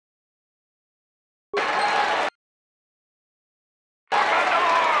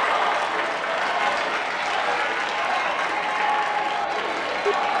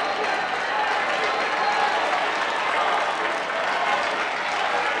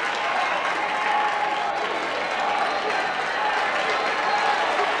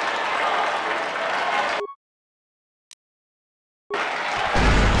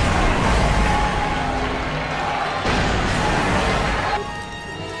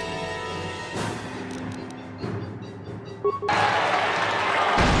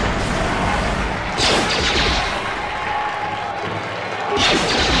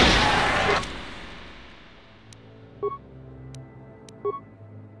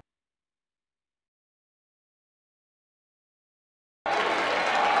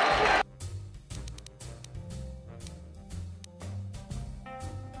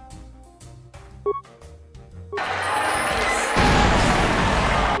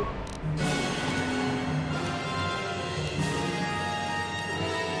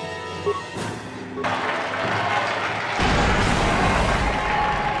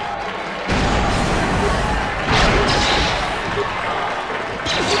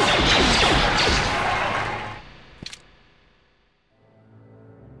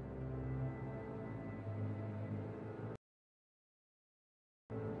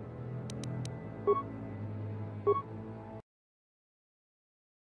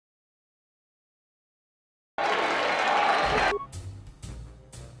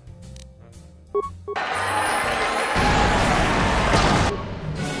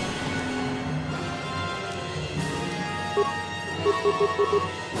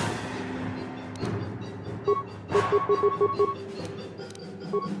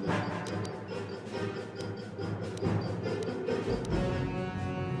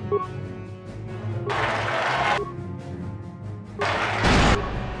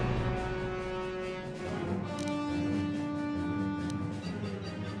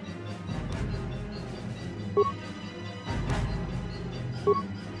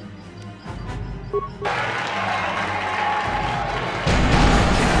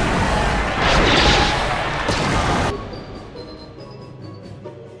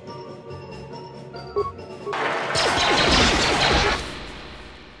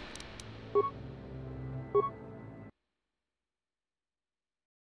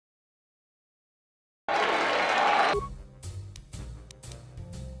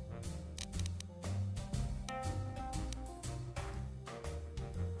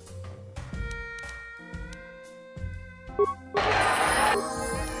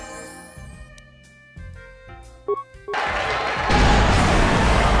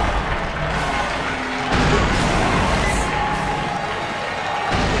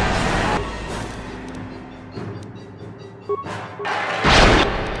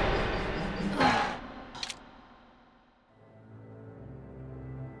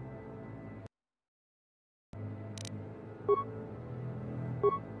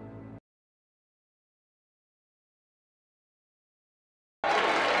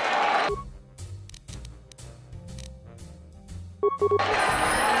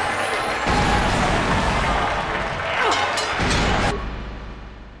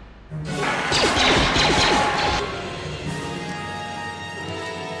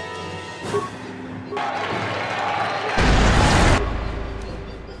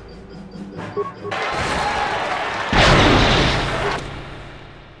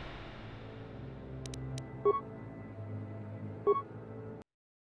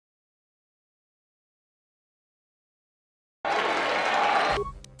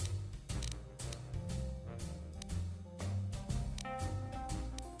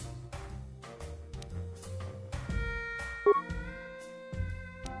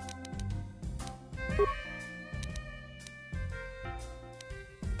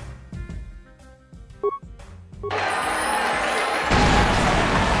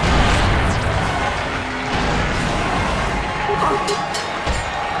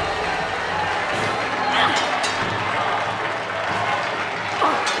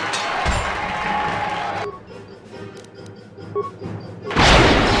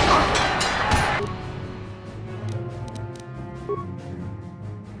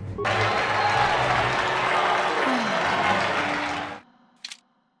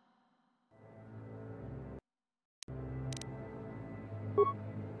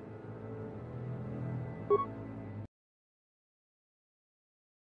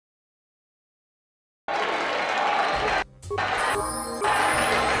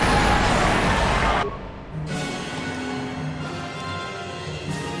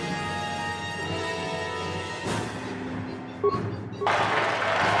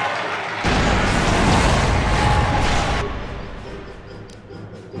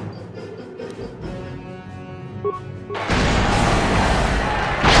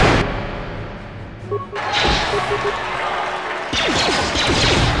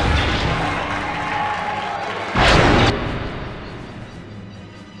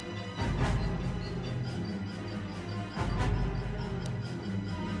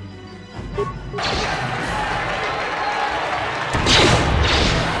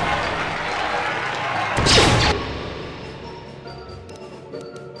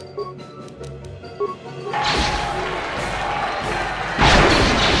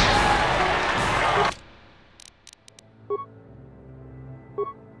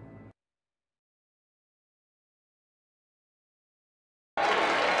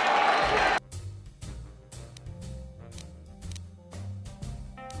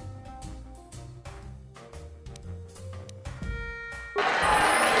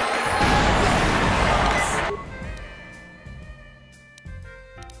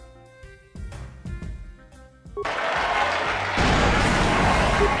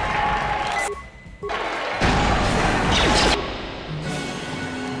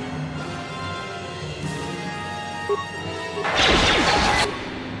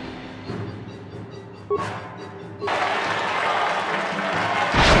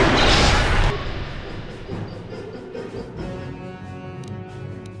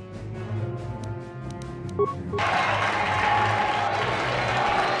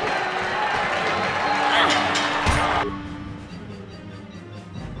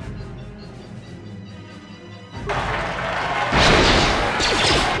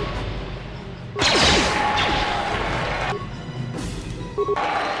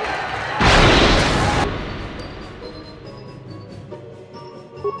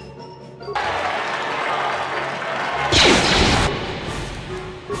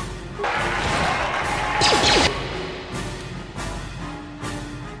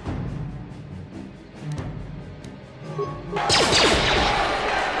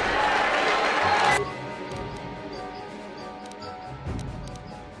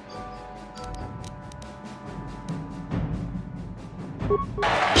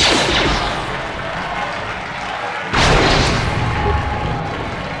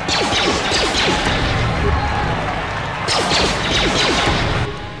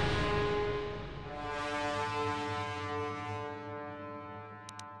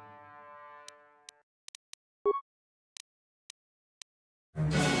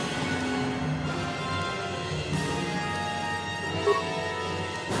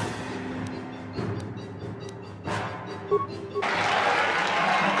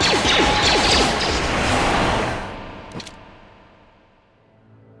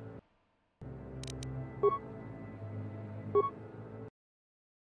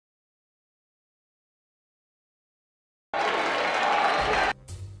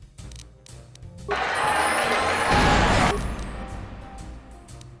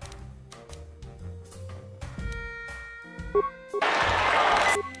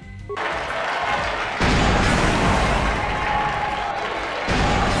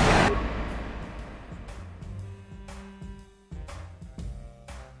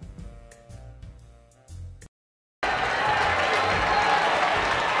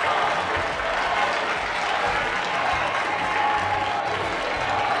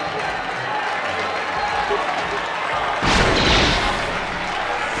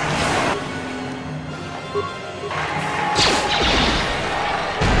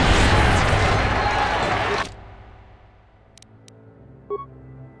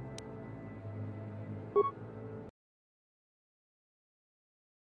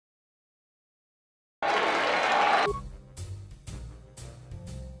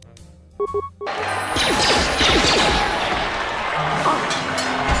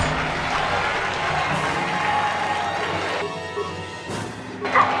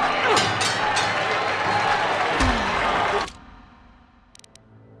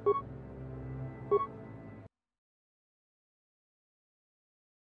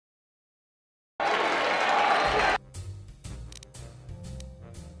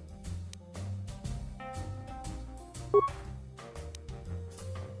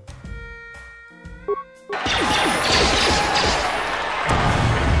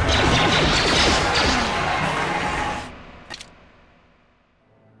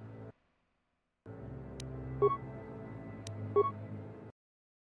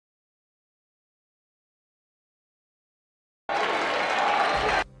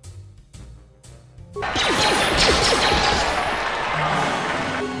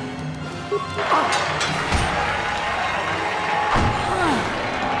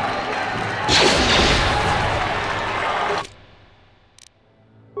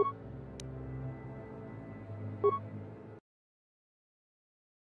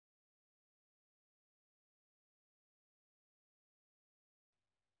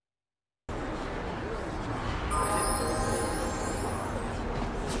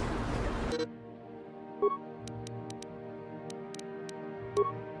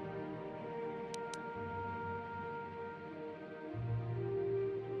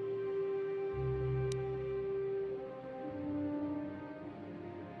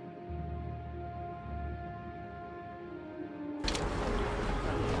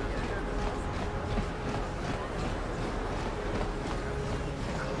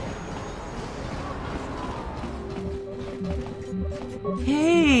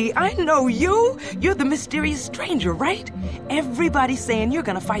 Hey, I know you! You're the mysterious stranger, right? Everybody's saying you're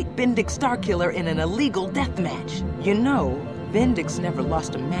gonna fight Bendix Starkiller in an illegal death match. You know, Bendix never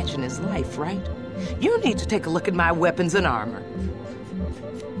lost a match in his life, right? You need to take a look at my weapons and armor.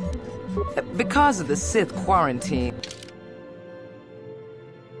 Because of the Sith quarantine...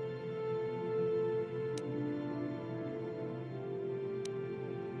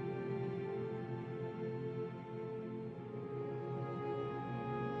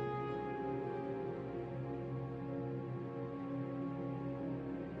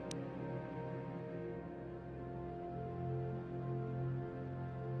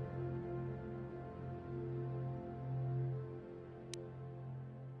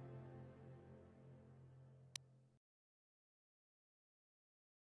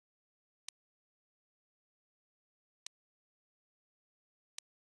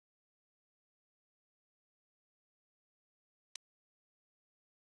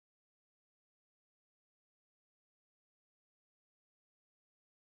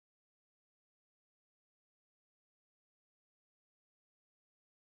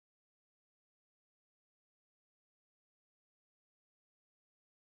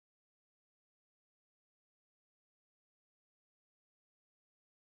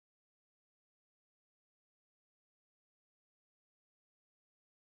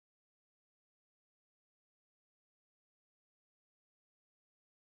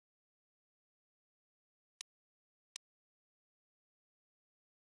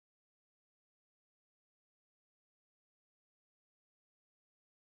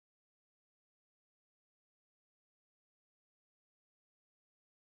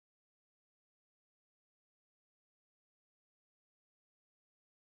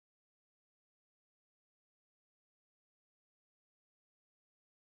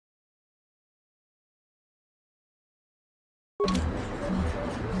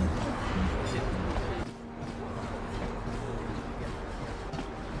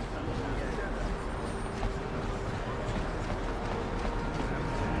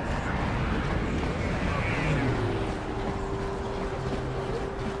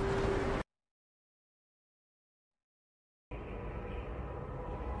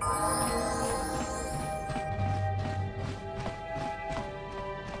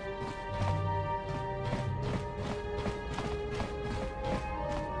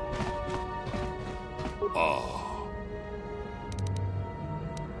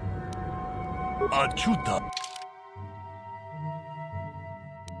 Achuta.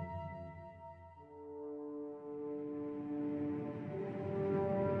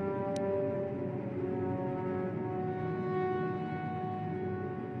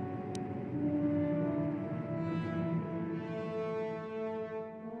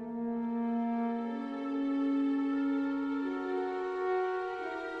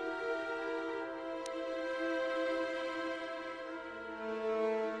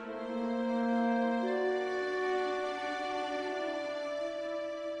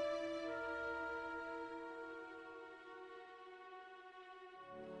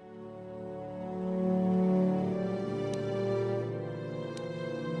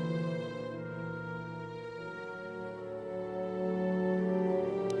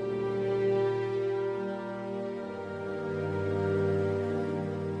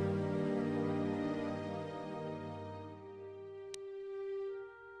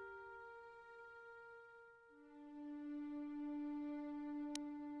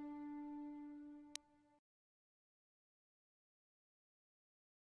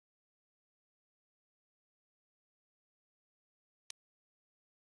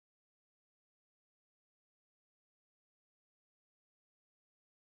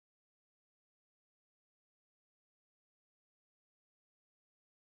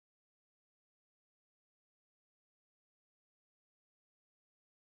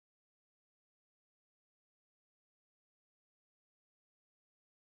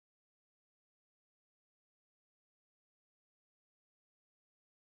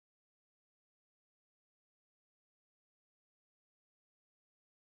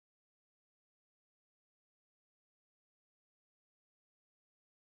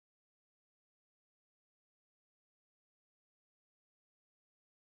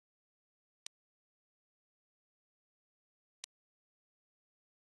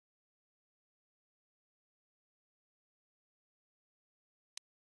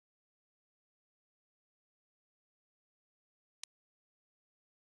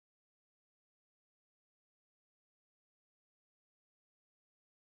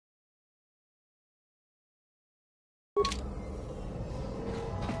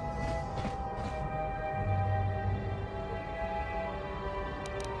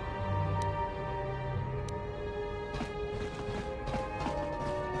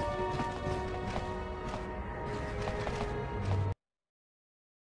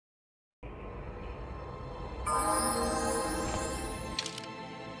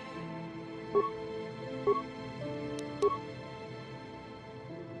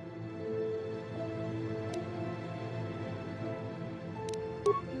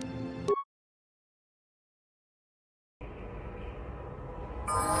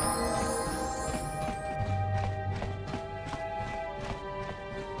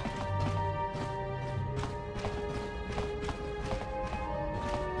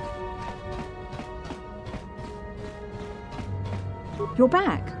 You're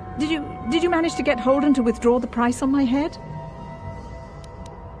back. Did you manage to get Holden to withdraw the price on my head?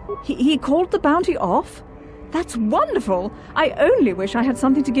 He called the bounty off? That's wonderful! I only wish I had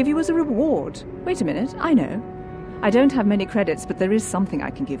something to give you as a reward. Wait a minute, I know. I don't have many credits, but there is something I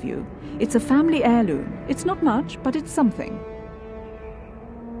can give you. It's a family heirloom. It's not much, but it's something.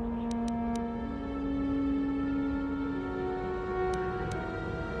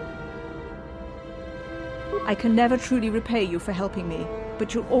 I can never truly repay you for helping me,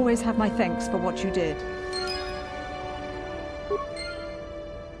 but you'll always have my thanks for what you did.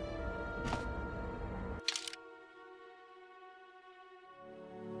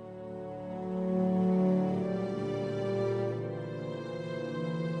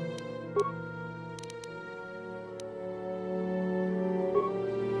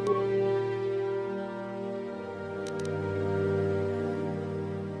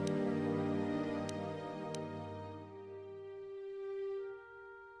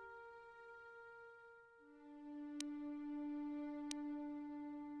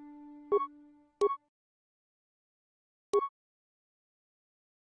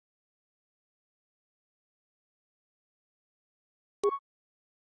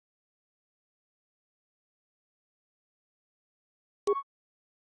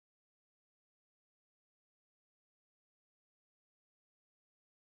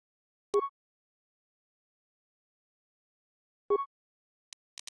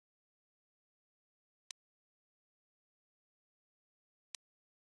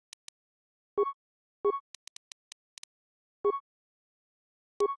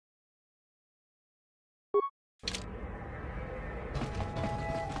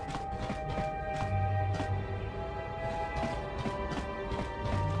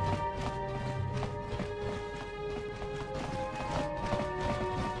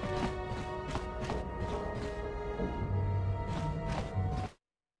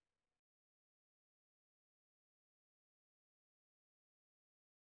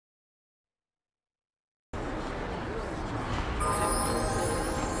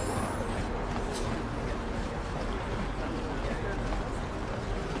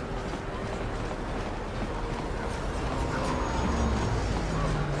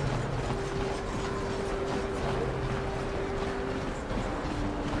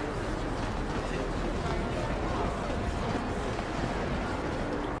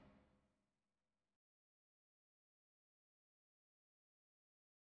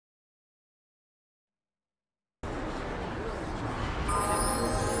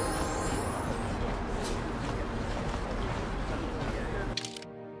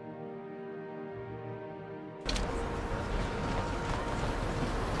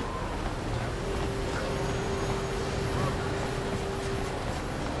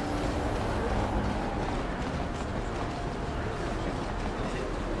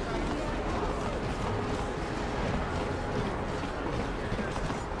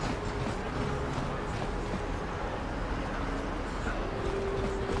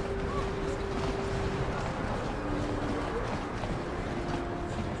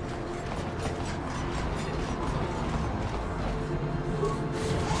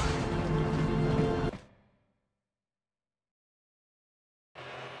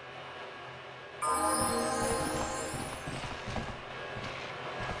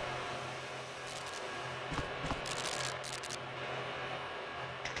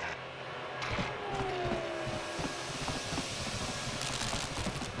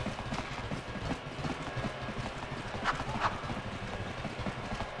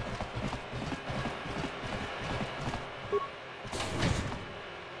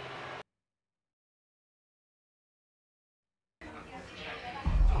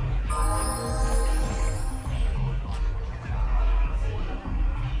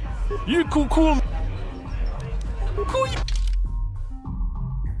 You cool.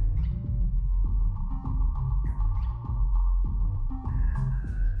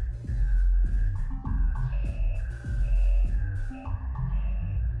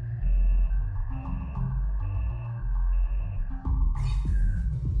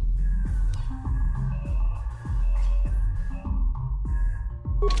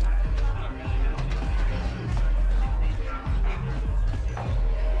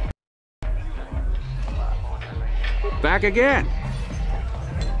 Back again.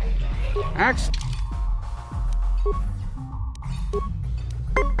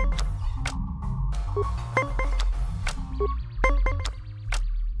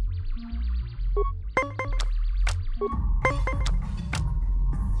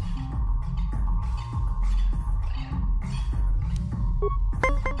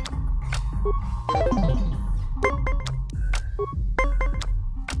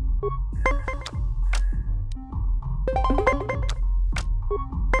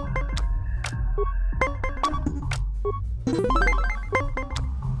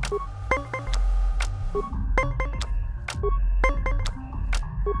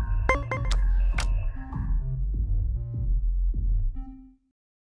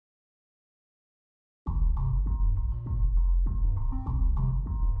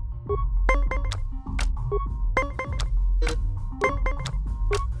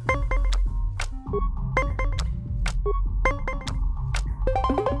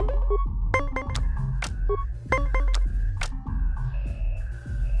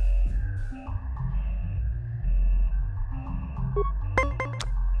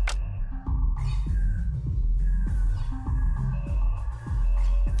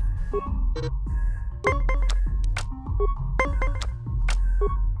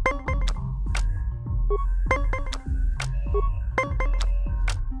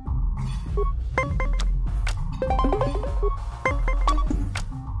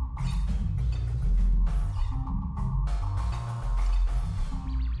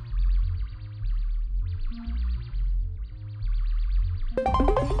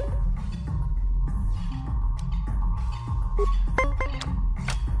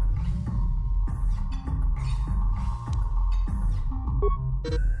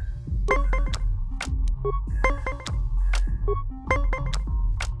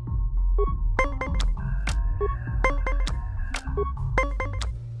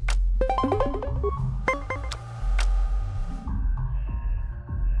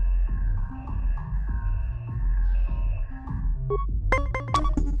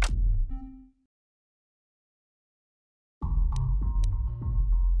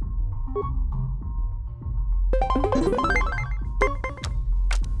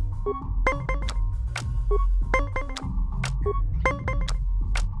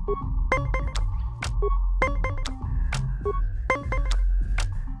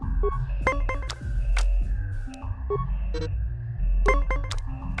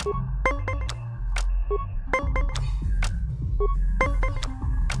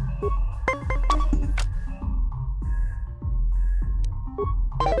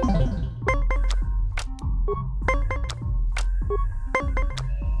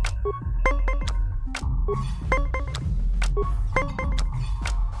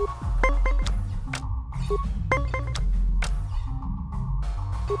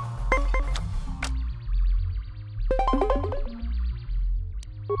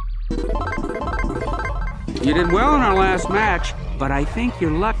 You did well in our last match, but I think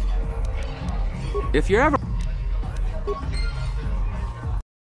you're lucky. If you're ever...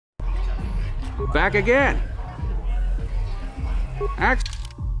 Back again.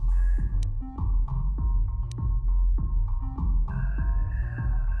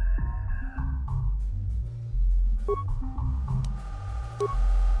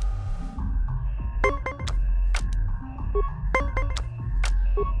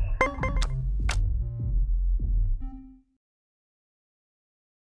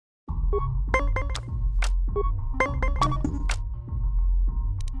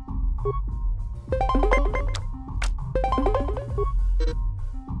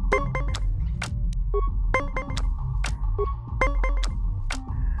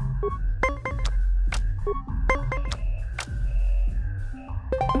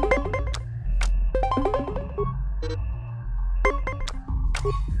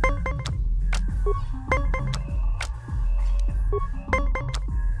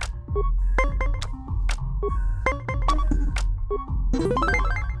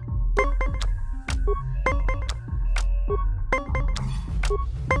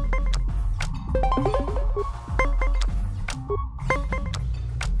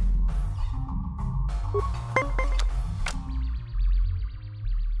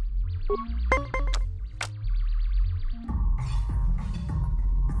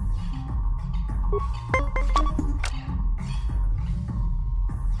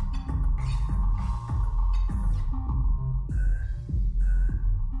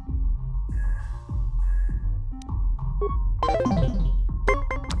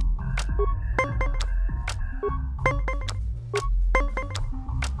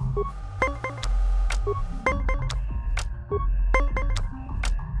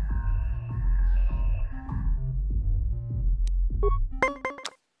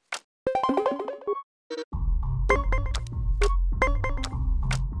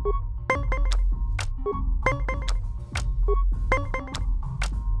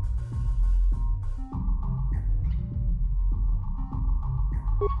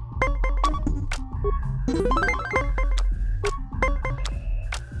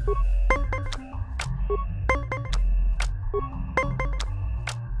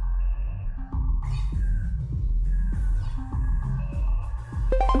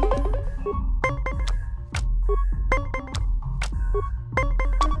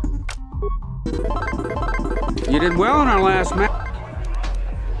 did well in our last match.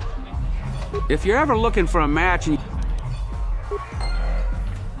 If you're ever looking for a match and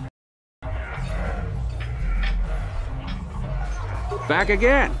back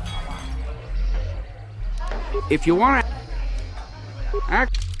again. If you want to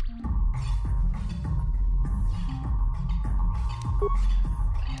act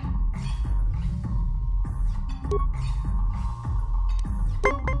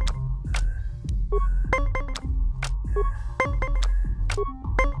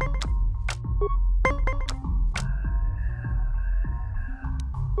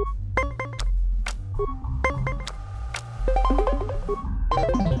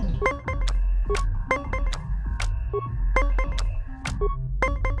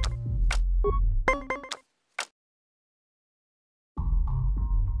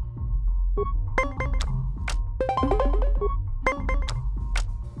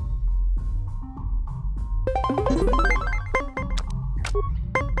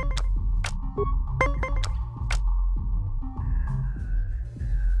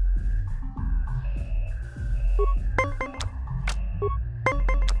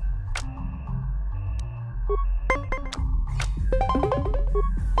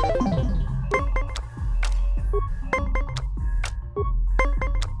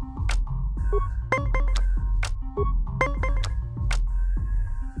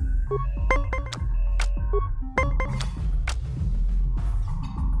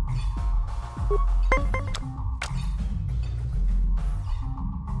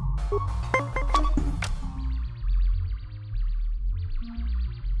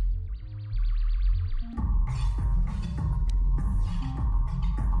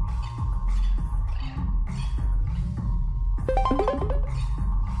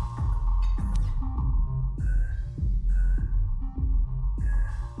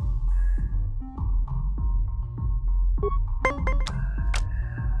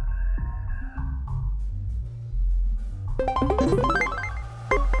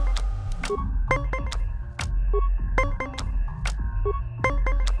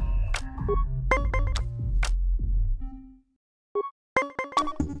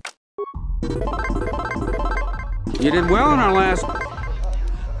You did well in our last...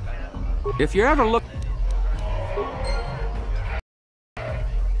 If you ever look...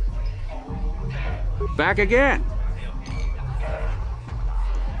 Back again.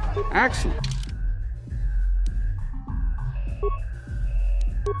 Excellent.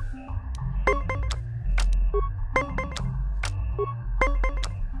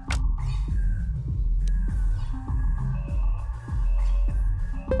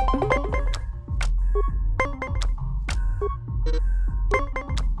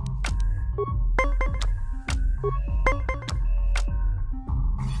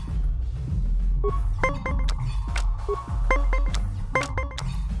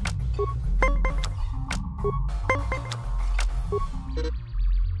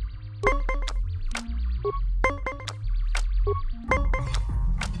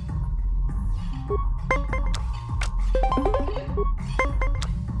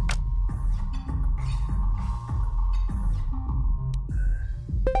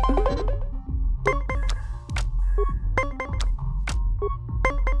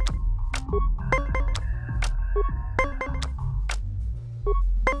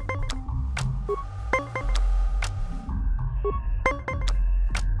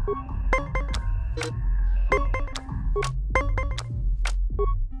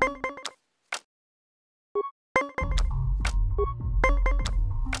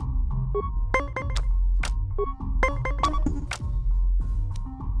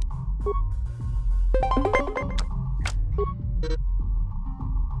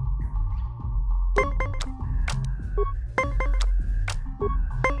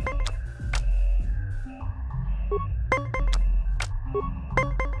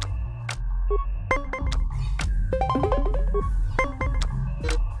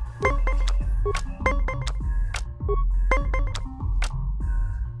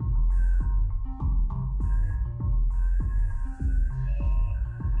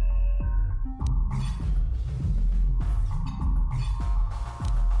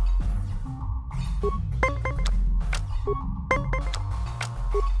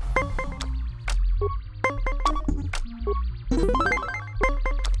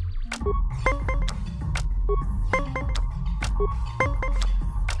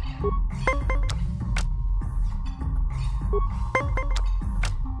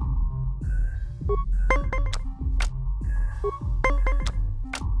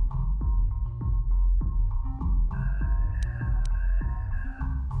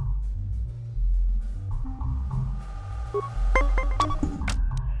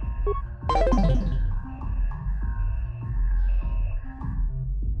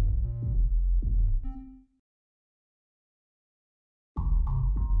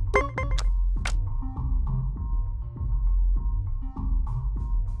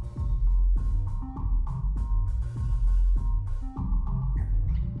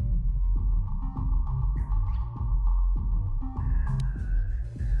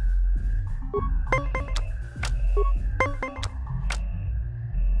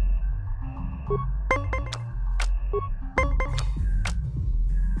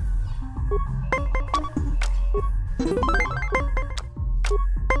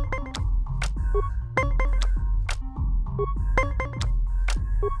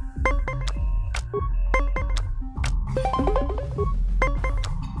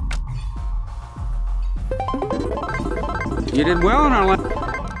 You did well in our last...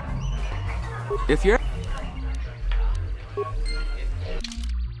 If you're...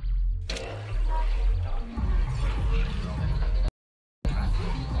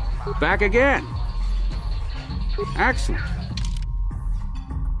 Back again. Excellent.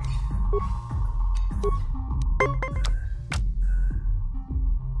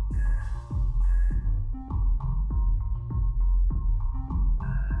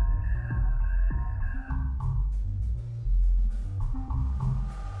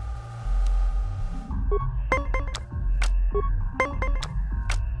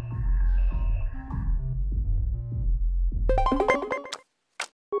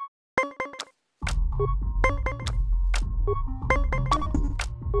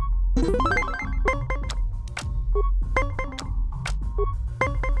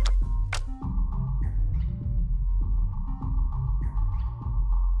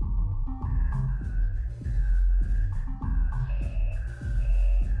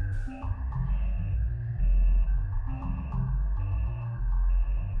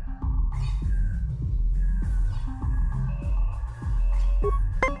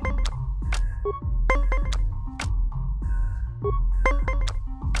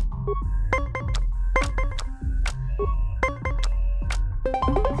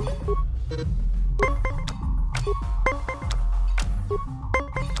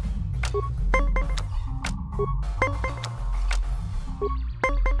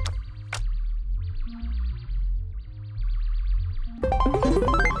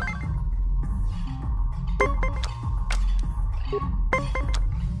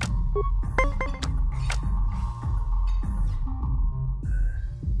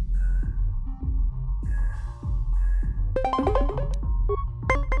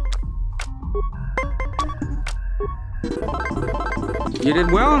 You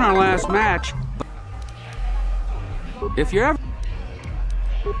did well in our last match. If you're ever...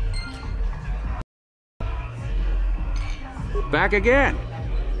 Back again.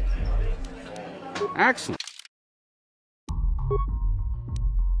 Excellent.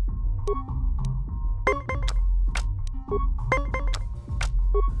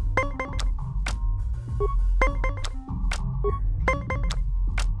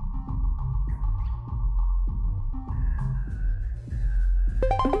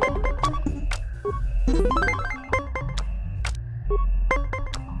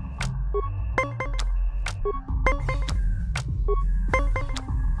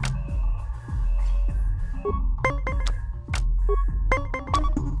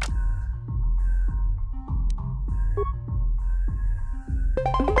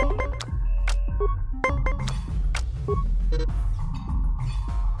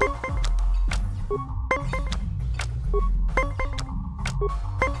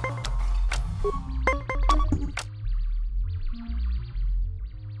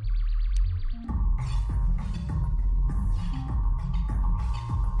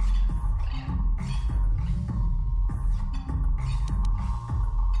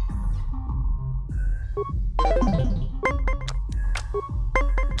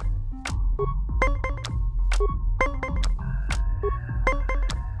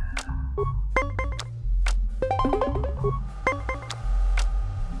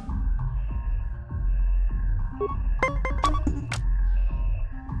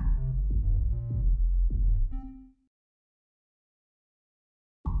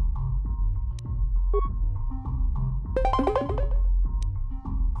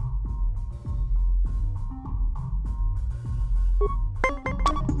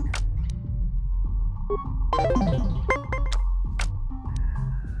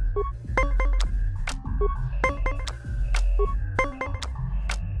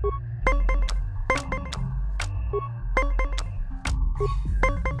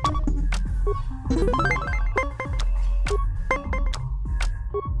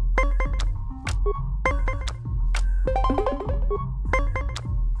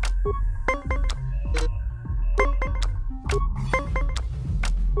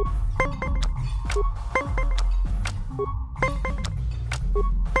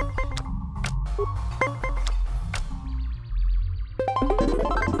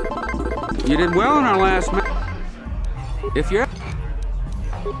 You did well in our last match. If you're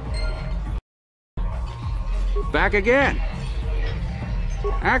back again.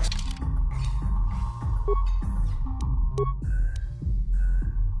 Excellent.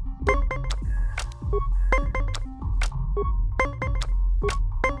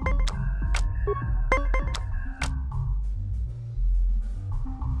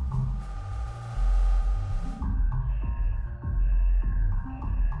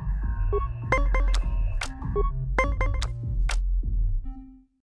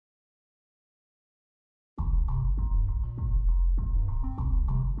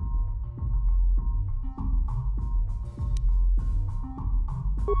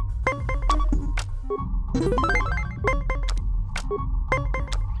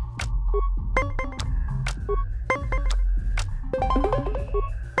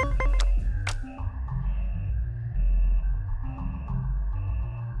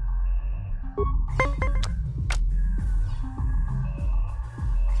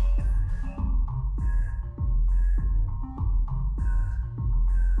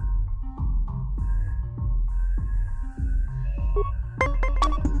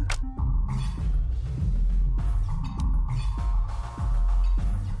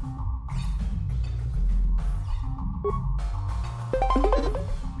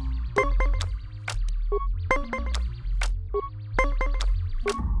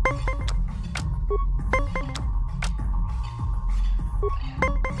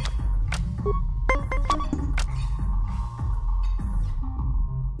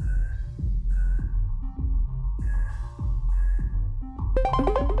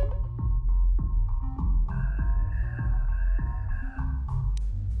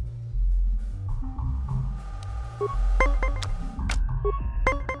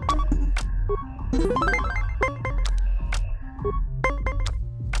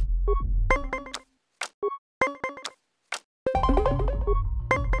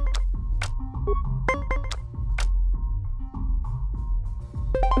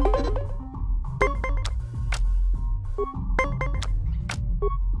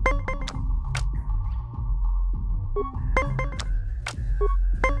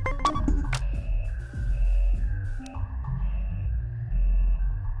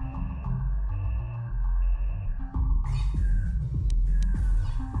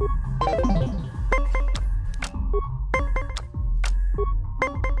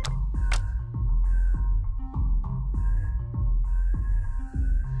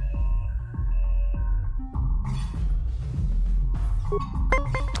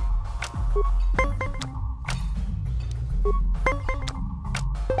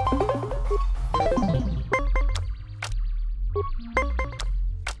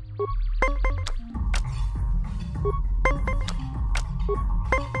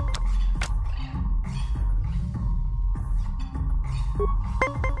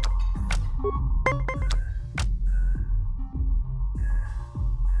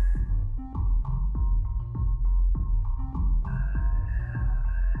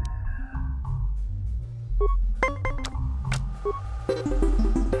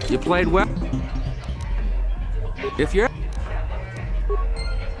 You played well. If you're